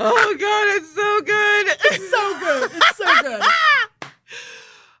 Oh God, it's so good. It's so good. It's so good.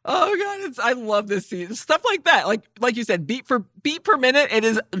 Oh God, I love this scene. Stuff like that. Like you said, beat per minute, it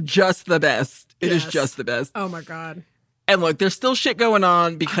is just the best. It is just the best. Oh my God. And look, there's still shit going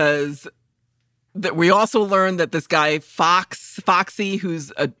on because that we also learned that this guy Foxy,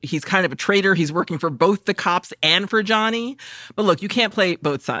 he's kind of a traitor. He's working for both the cops and for Johnny. But look, you can't play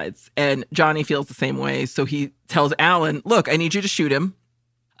both sides. And Johnny feels the same way. So he tells Alan, look, I need you to shoot him.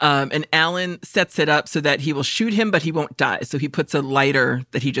 And Alan sets it up so that he will shoot him, but he won't die. So he puts a lighter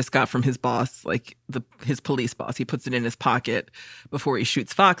that he just got from his boss, like his police boss. He puts it in his pocket before he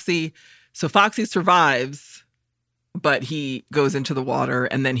shoots Foxy. So Foxy survives, but he goes into the water,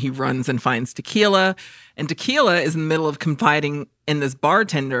 and then he runs and finds Tequila. And Tequila is in the middle of confiding in this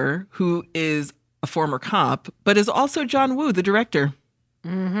bartender who is a former cop, but is also John Woo, the director.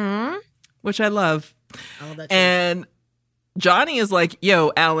 Mm-hmm. Which I love. Oh, that's and Johnny is like,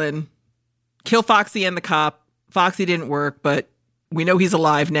 yo, Alan, kill Foxy and the cop. Foxy didn't work, but we know he's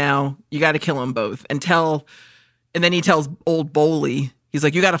alive now. You got to kill them both. And then he tells old Bowley, he's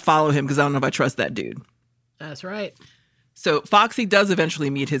like, you got to follow him because I don't know if I trust that dude. That's right. So Foxy does eventually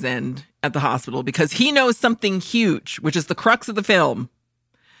meet his end at the hospital because he knows something huge, which is the crux of the film.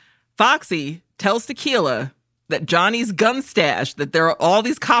 Foxy tells Tequila that Johnny's gun stash that all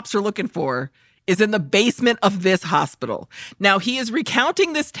these cops are looking for is in the basement of this hospital. Now, he is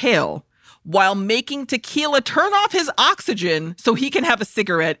recounting this tale while making Tequila turn off his oxygen so he can have a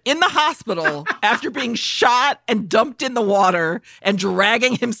cigarette in the hospital after being shot and dumped in the water and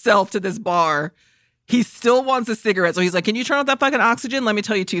dragging himself to this bar. He still wants a cigarette. So he's like, can you turn off that fucking oxygen? Let me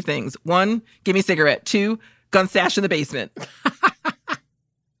tell you two things. One, give me a cigarette. Two, gun stash in the basement.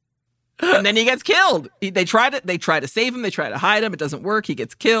 And then he gets killed. They try to save him. They try to hide him. It doesn't work. He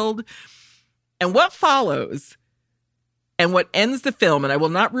gets killed. And what follows and what ends the film, and I will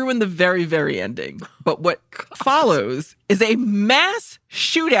not ruin the very, very ending, but what follows is a mass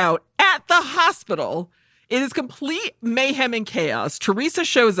shootout at the hospital. It is complete mayhem and chaos. Teresa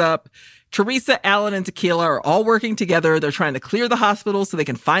shows up. Teresa, Alan, and Tequila are all working together. They're trying to clear the hospital so they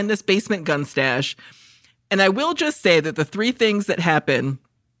can find this basement gun stash. And I will just say that the three things that happen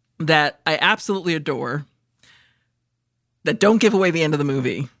that I absolutely adore, that don't give away the end of the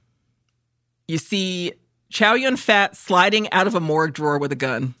movie. You see Chow Yun-fat sliding out of a morgue drawer with a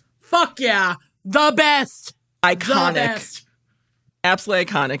gun. Fuck yeah. The best. Iconic. The best. Absolutely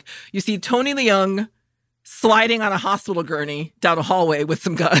iconic. You see Tony Leung sliding on a hospital gurney down a hallway with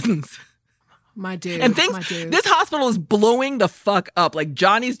some guns. My dude. And my dude. This hospital is blowing the fuck up. Like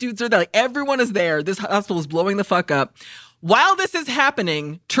Johnny's dudes are there. Like everyone is there. This hospital is blowing the fuck up. While this is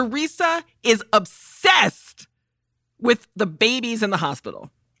happening, Teresa is obsessed with the babies in the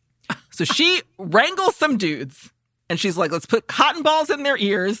hospital. So she wrangles some dudes and she's like, let's put cotton balls in their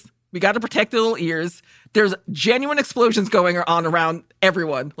ears. We got to protect their little ears. There's genuine explosions going on around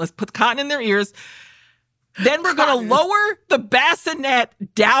everyone. Let's put cotton in their ears. Then we're going to lower the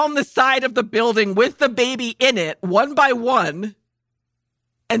bassinet down the side of the building with the baby in it, one by one,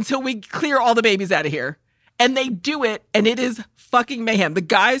 until we clear all the babies out of here. And they do it, and it is fucking mayhem. The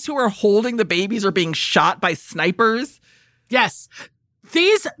guys who are holding the babies are being shot by snipers. Yes.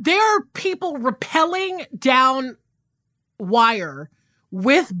 There are people rappelling down wire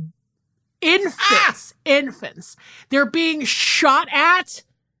with infants. They're being shot at.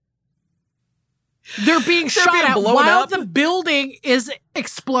 They're being shot at while the building is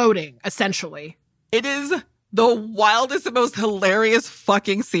exploding, essentially. It is the wildest and most hilarious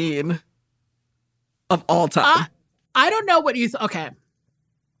fucking scene of all time. I don't know what you... Okay.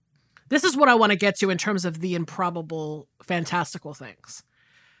 This is what I want to get to in terms of the improbable, fantastical things.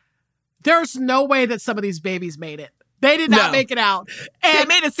 There's no way that some of these babies made it. They did not make it out. And they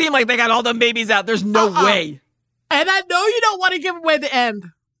made it seem like they got all them babies out. There's no way. And I know you don't want to give away the end.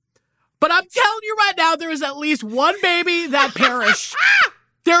 But I'm telling you right now, there is at least one baby that perished.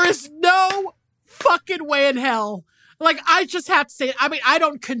 There is no fucking way in hell. Like, I just have to say, I mean, I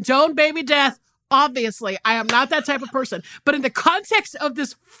don't condone baby death. Obviously, I am not that type of person. But in the context of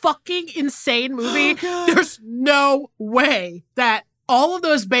this fucking insane movie, there's no way that all of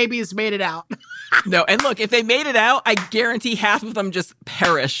those babies made it out. No, and look, if they made it out, I guarantee half of them just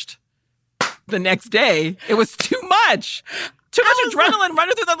perished the next day. It was too much. Too much adrenaline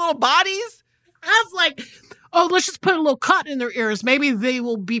running through their little bodies. I was like, oh, let's just put a little cut in their ears. Maybe they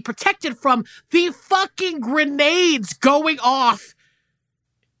will be protected from the fucking grenades going off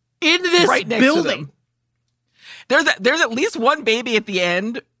in this right next building. To them. There's at least one baby at the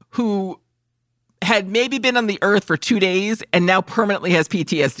end who had maybe been on the earth for 2 days and now permanently has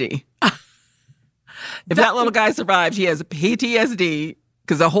PTSD. If that little guy survived, he has PTSD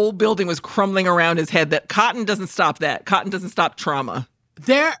because the whole building was crumbling around his head. That cotton doesn't stop that. Cotton doesn't stop trauma.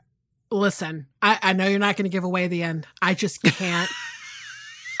 Listen, I know you're not going to give away the end. I just can't.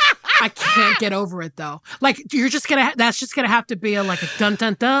 I can't get over it though. Like that's just gonna have to be a dun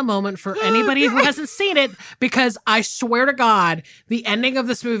dun dun moment for anybody who hasn't seen it, because I swear to God, the ending of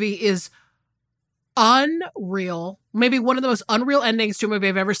this movie is unreal. Maybe one of the most unreal endings to a movie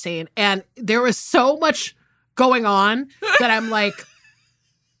I've ever seen. And there is so much going on that I'm like,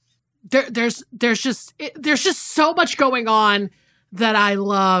 there's just so much going on that I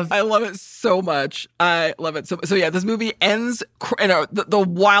love. I love it so much. I love it so yeah, this movie ends in the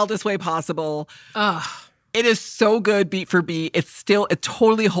wildest way possible. Ugh. It is so good beat for beat. It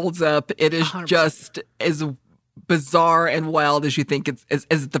totally holds up. It is 100%. Just as bizarre and wild as you think as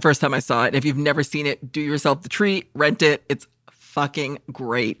the first time I saw it. And if you've never seen it, do yourself the treat, rent it. It's fucking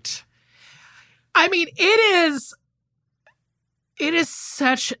great. I mean, it is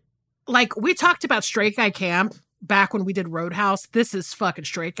such, we talked about Straight Guy Camp back when we did Roadhouse. This is fucking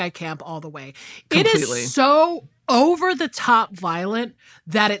Straight Guy Camp all the way. Completely. It is so over the top violent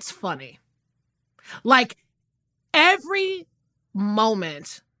that it's funny. Every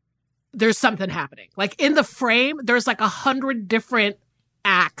moment there's something happening. In the frame, there's 100 different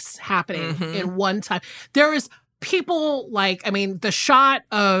acts happening in one time. There is people the shot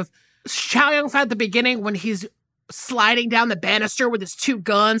of Chow Yun-fat at the beginning when he's sliding down the banister with his 2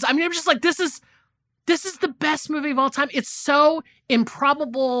 guns. I mean, I'm just this is the best movie of all time. It's so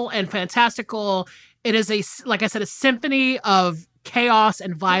improbable and fantastical. It is like I said, a symphony of chaos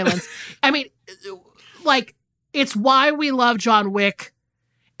and violence. I mean, it's why we love John Wick.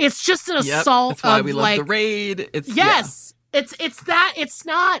 It's just an assault. That's why we love The Raid. It's that. It's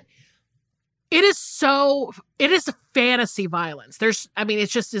not. It is fantasy violence. There's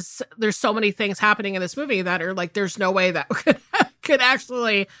so many things happening in this movie that are there's no way that could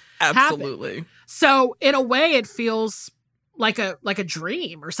actually absolutely happen. So in a way, it feels like a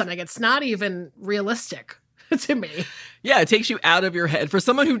dream or something. It's not even realistic to me. Yeah, it takes you out of your head. For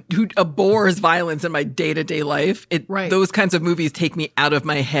someone who abhors violence in my day-to-day life, those kinds of movies take me out of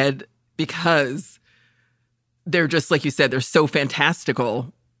my head because they're just, like you said, they're so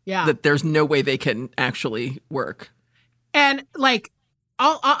fantastical that there's no way they can actually work. And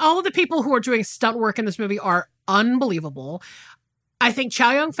all of the people who are doing stunt work in this movie are unbelievable. I think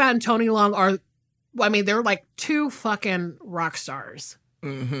Chow Yun-fat and Tony Leung they're 2 fucking rock stars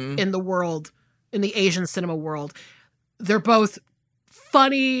in the world, in the Asian cinema world. They're both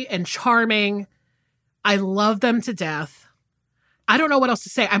funny and charming. I love them to death. I don't know what else to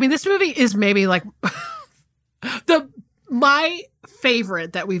say. I mean, this movie is maybe my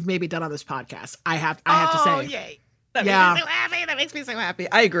favorite that we've maybe done on this podcast. I have to say. Oh, yay. That makes me so happy. That makes me so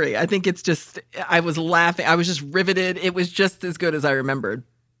happy. I agree. I think it's just, I was laughing. I was just riveted. It was just as good as I remembered.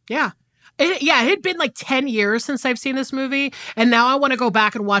 Yeah. It had been 10 years since I've seen this movie. And now I want to go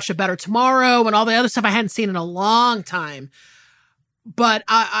back and watch A Better Tomorrow and all the other stuff I hadn't seen in a long time. But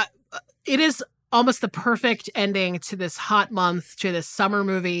it is almost the perfect ending to this hot month, to this summer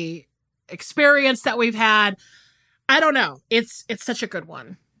movie experience that we've had. I don't know. It's such a good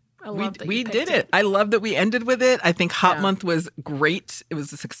one. I love that we did it. I love that we ended with it. I think Hot Month was great. It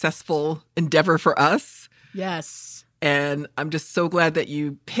was a successful endeavor for us. Yes. And I'm just so glad that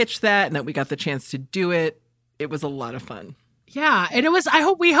you pitched that and that we got the chance to do it. It was a lot of fun. Yeah. And it was,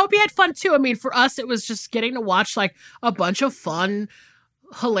 we hope you had fun too. I mean, for us, it was just getting to watch a bunch of fun,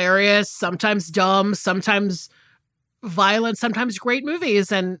 hilarious, sometimes dumb, sometimes violent, sometimes great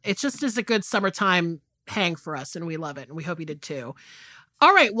movies. And it just is a good summertime hang for us. And we love it. And we hope you did too.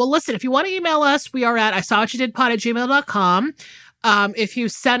 All right. Well, listen, if you want to email us, we are at isawwhatyoudidpod@gmail.com. If you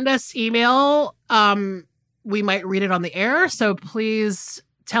send us email, we might read it on the air. So please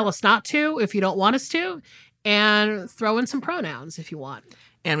tell us not to if you don't want us to, and throw in some pronouns if you want.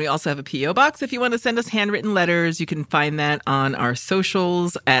 And we also have a P.O. box if you want to send us handwritten letters. You can find that on our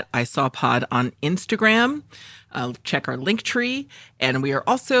socials at ISawPod on Instagram. Check our link tree. And we are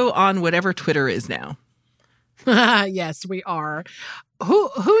also on whatever Twitter is now. Yes, we are.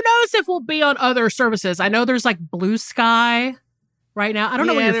 Who knows if we'll be on other services? I know there's Blue Sky right now. I don't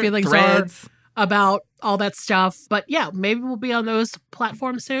know what your feelings are about all that stuff. But yeah, maybe we'll be on those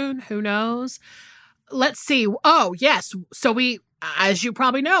platforms soon. Who knows? let's see. Oh, yes. So as you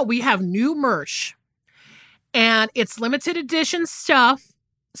probably know, we have new merch. And it's limited edition stuff.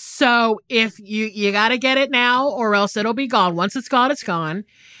 So if you got to get it now or else it'll be gone. Once it's gone, it's gone.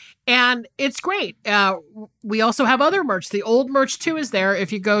 And it's great. We also have other merch. The old merch, too, is there.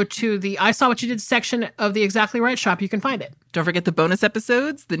 If you go to the I Saw What You Did section of the Exactly Right shop, you can find it. Don't forget the bonus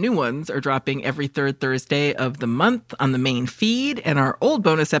episodes. The new ones are dropping every third Thursday of the month on the main feed. And our old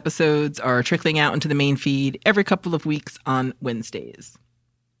bonus episodes are trickling out into the main feed every couple of weeks on Wednesdays.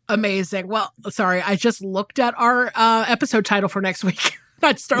 Amazing. Well, sorry, I just looked at our episode title for next week.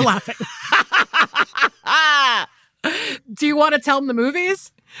 I'd start laughing. Do you want to tell them the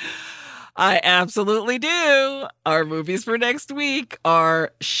movies? I absolutely do. Our movies for next week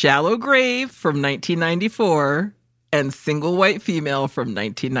are Shallow Grave from 1994 and Single White Female from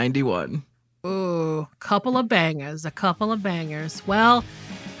 1991. Ooh, a couple of bangers. Well,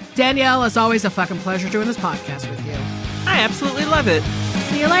 Danielle, it's always a fucking pleasure doing this podcast with you. I absolutely love it.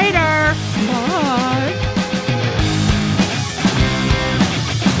 See you later. Bye.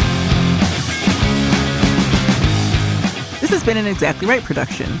 This has been an Exactly Right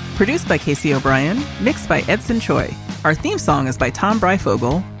production, produced by Casey O'Brien, mixed by Edson Choi. Our theme song is by Tom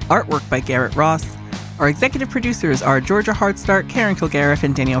Breifogel, artwork by Garrett Ross. Our executive producers are Georgia Hardstark, Karen Kilgariff,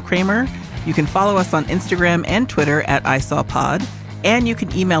 and Danielle Kramer. You can follow us on Instagram and Twitter at ISawPod, and you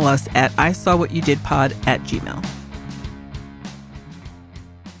can email us at isawwhatyoudidpod@gmail.com.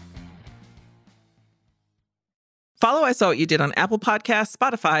 Follow I Saw What You Did on Apple Podcasts,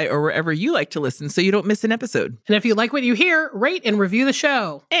 Spotify, or wherever you like to listen so you don't miss an episode. And if you like what you hear, rate and review the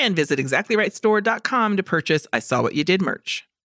show. And visit exactlyrightstore.com to purchase I Saw What You Did merch.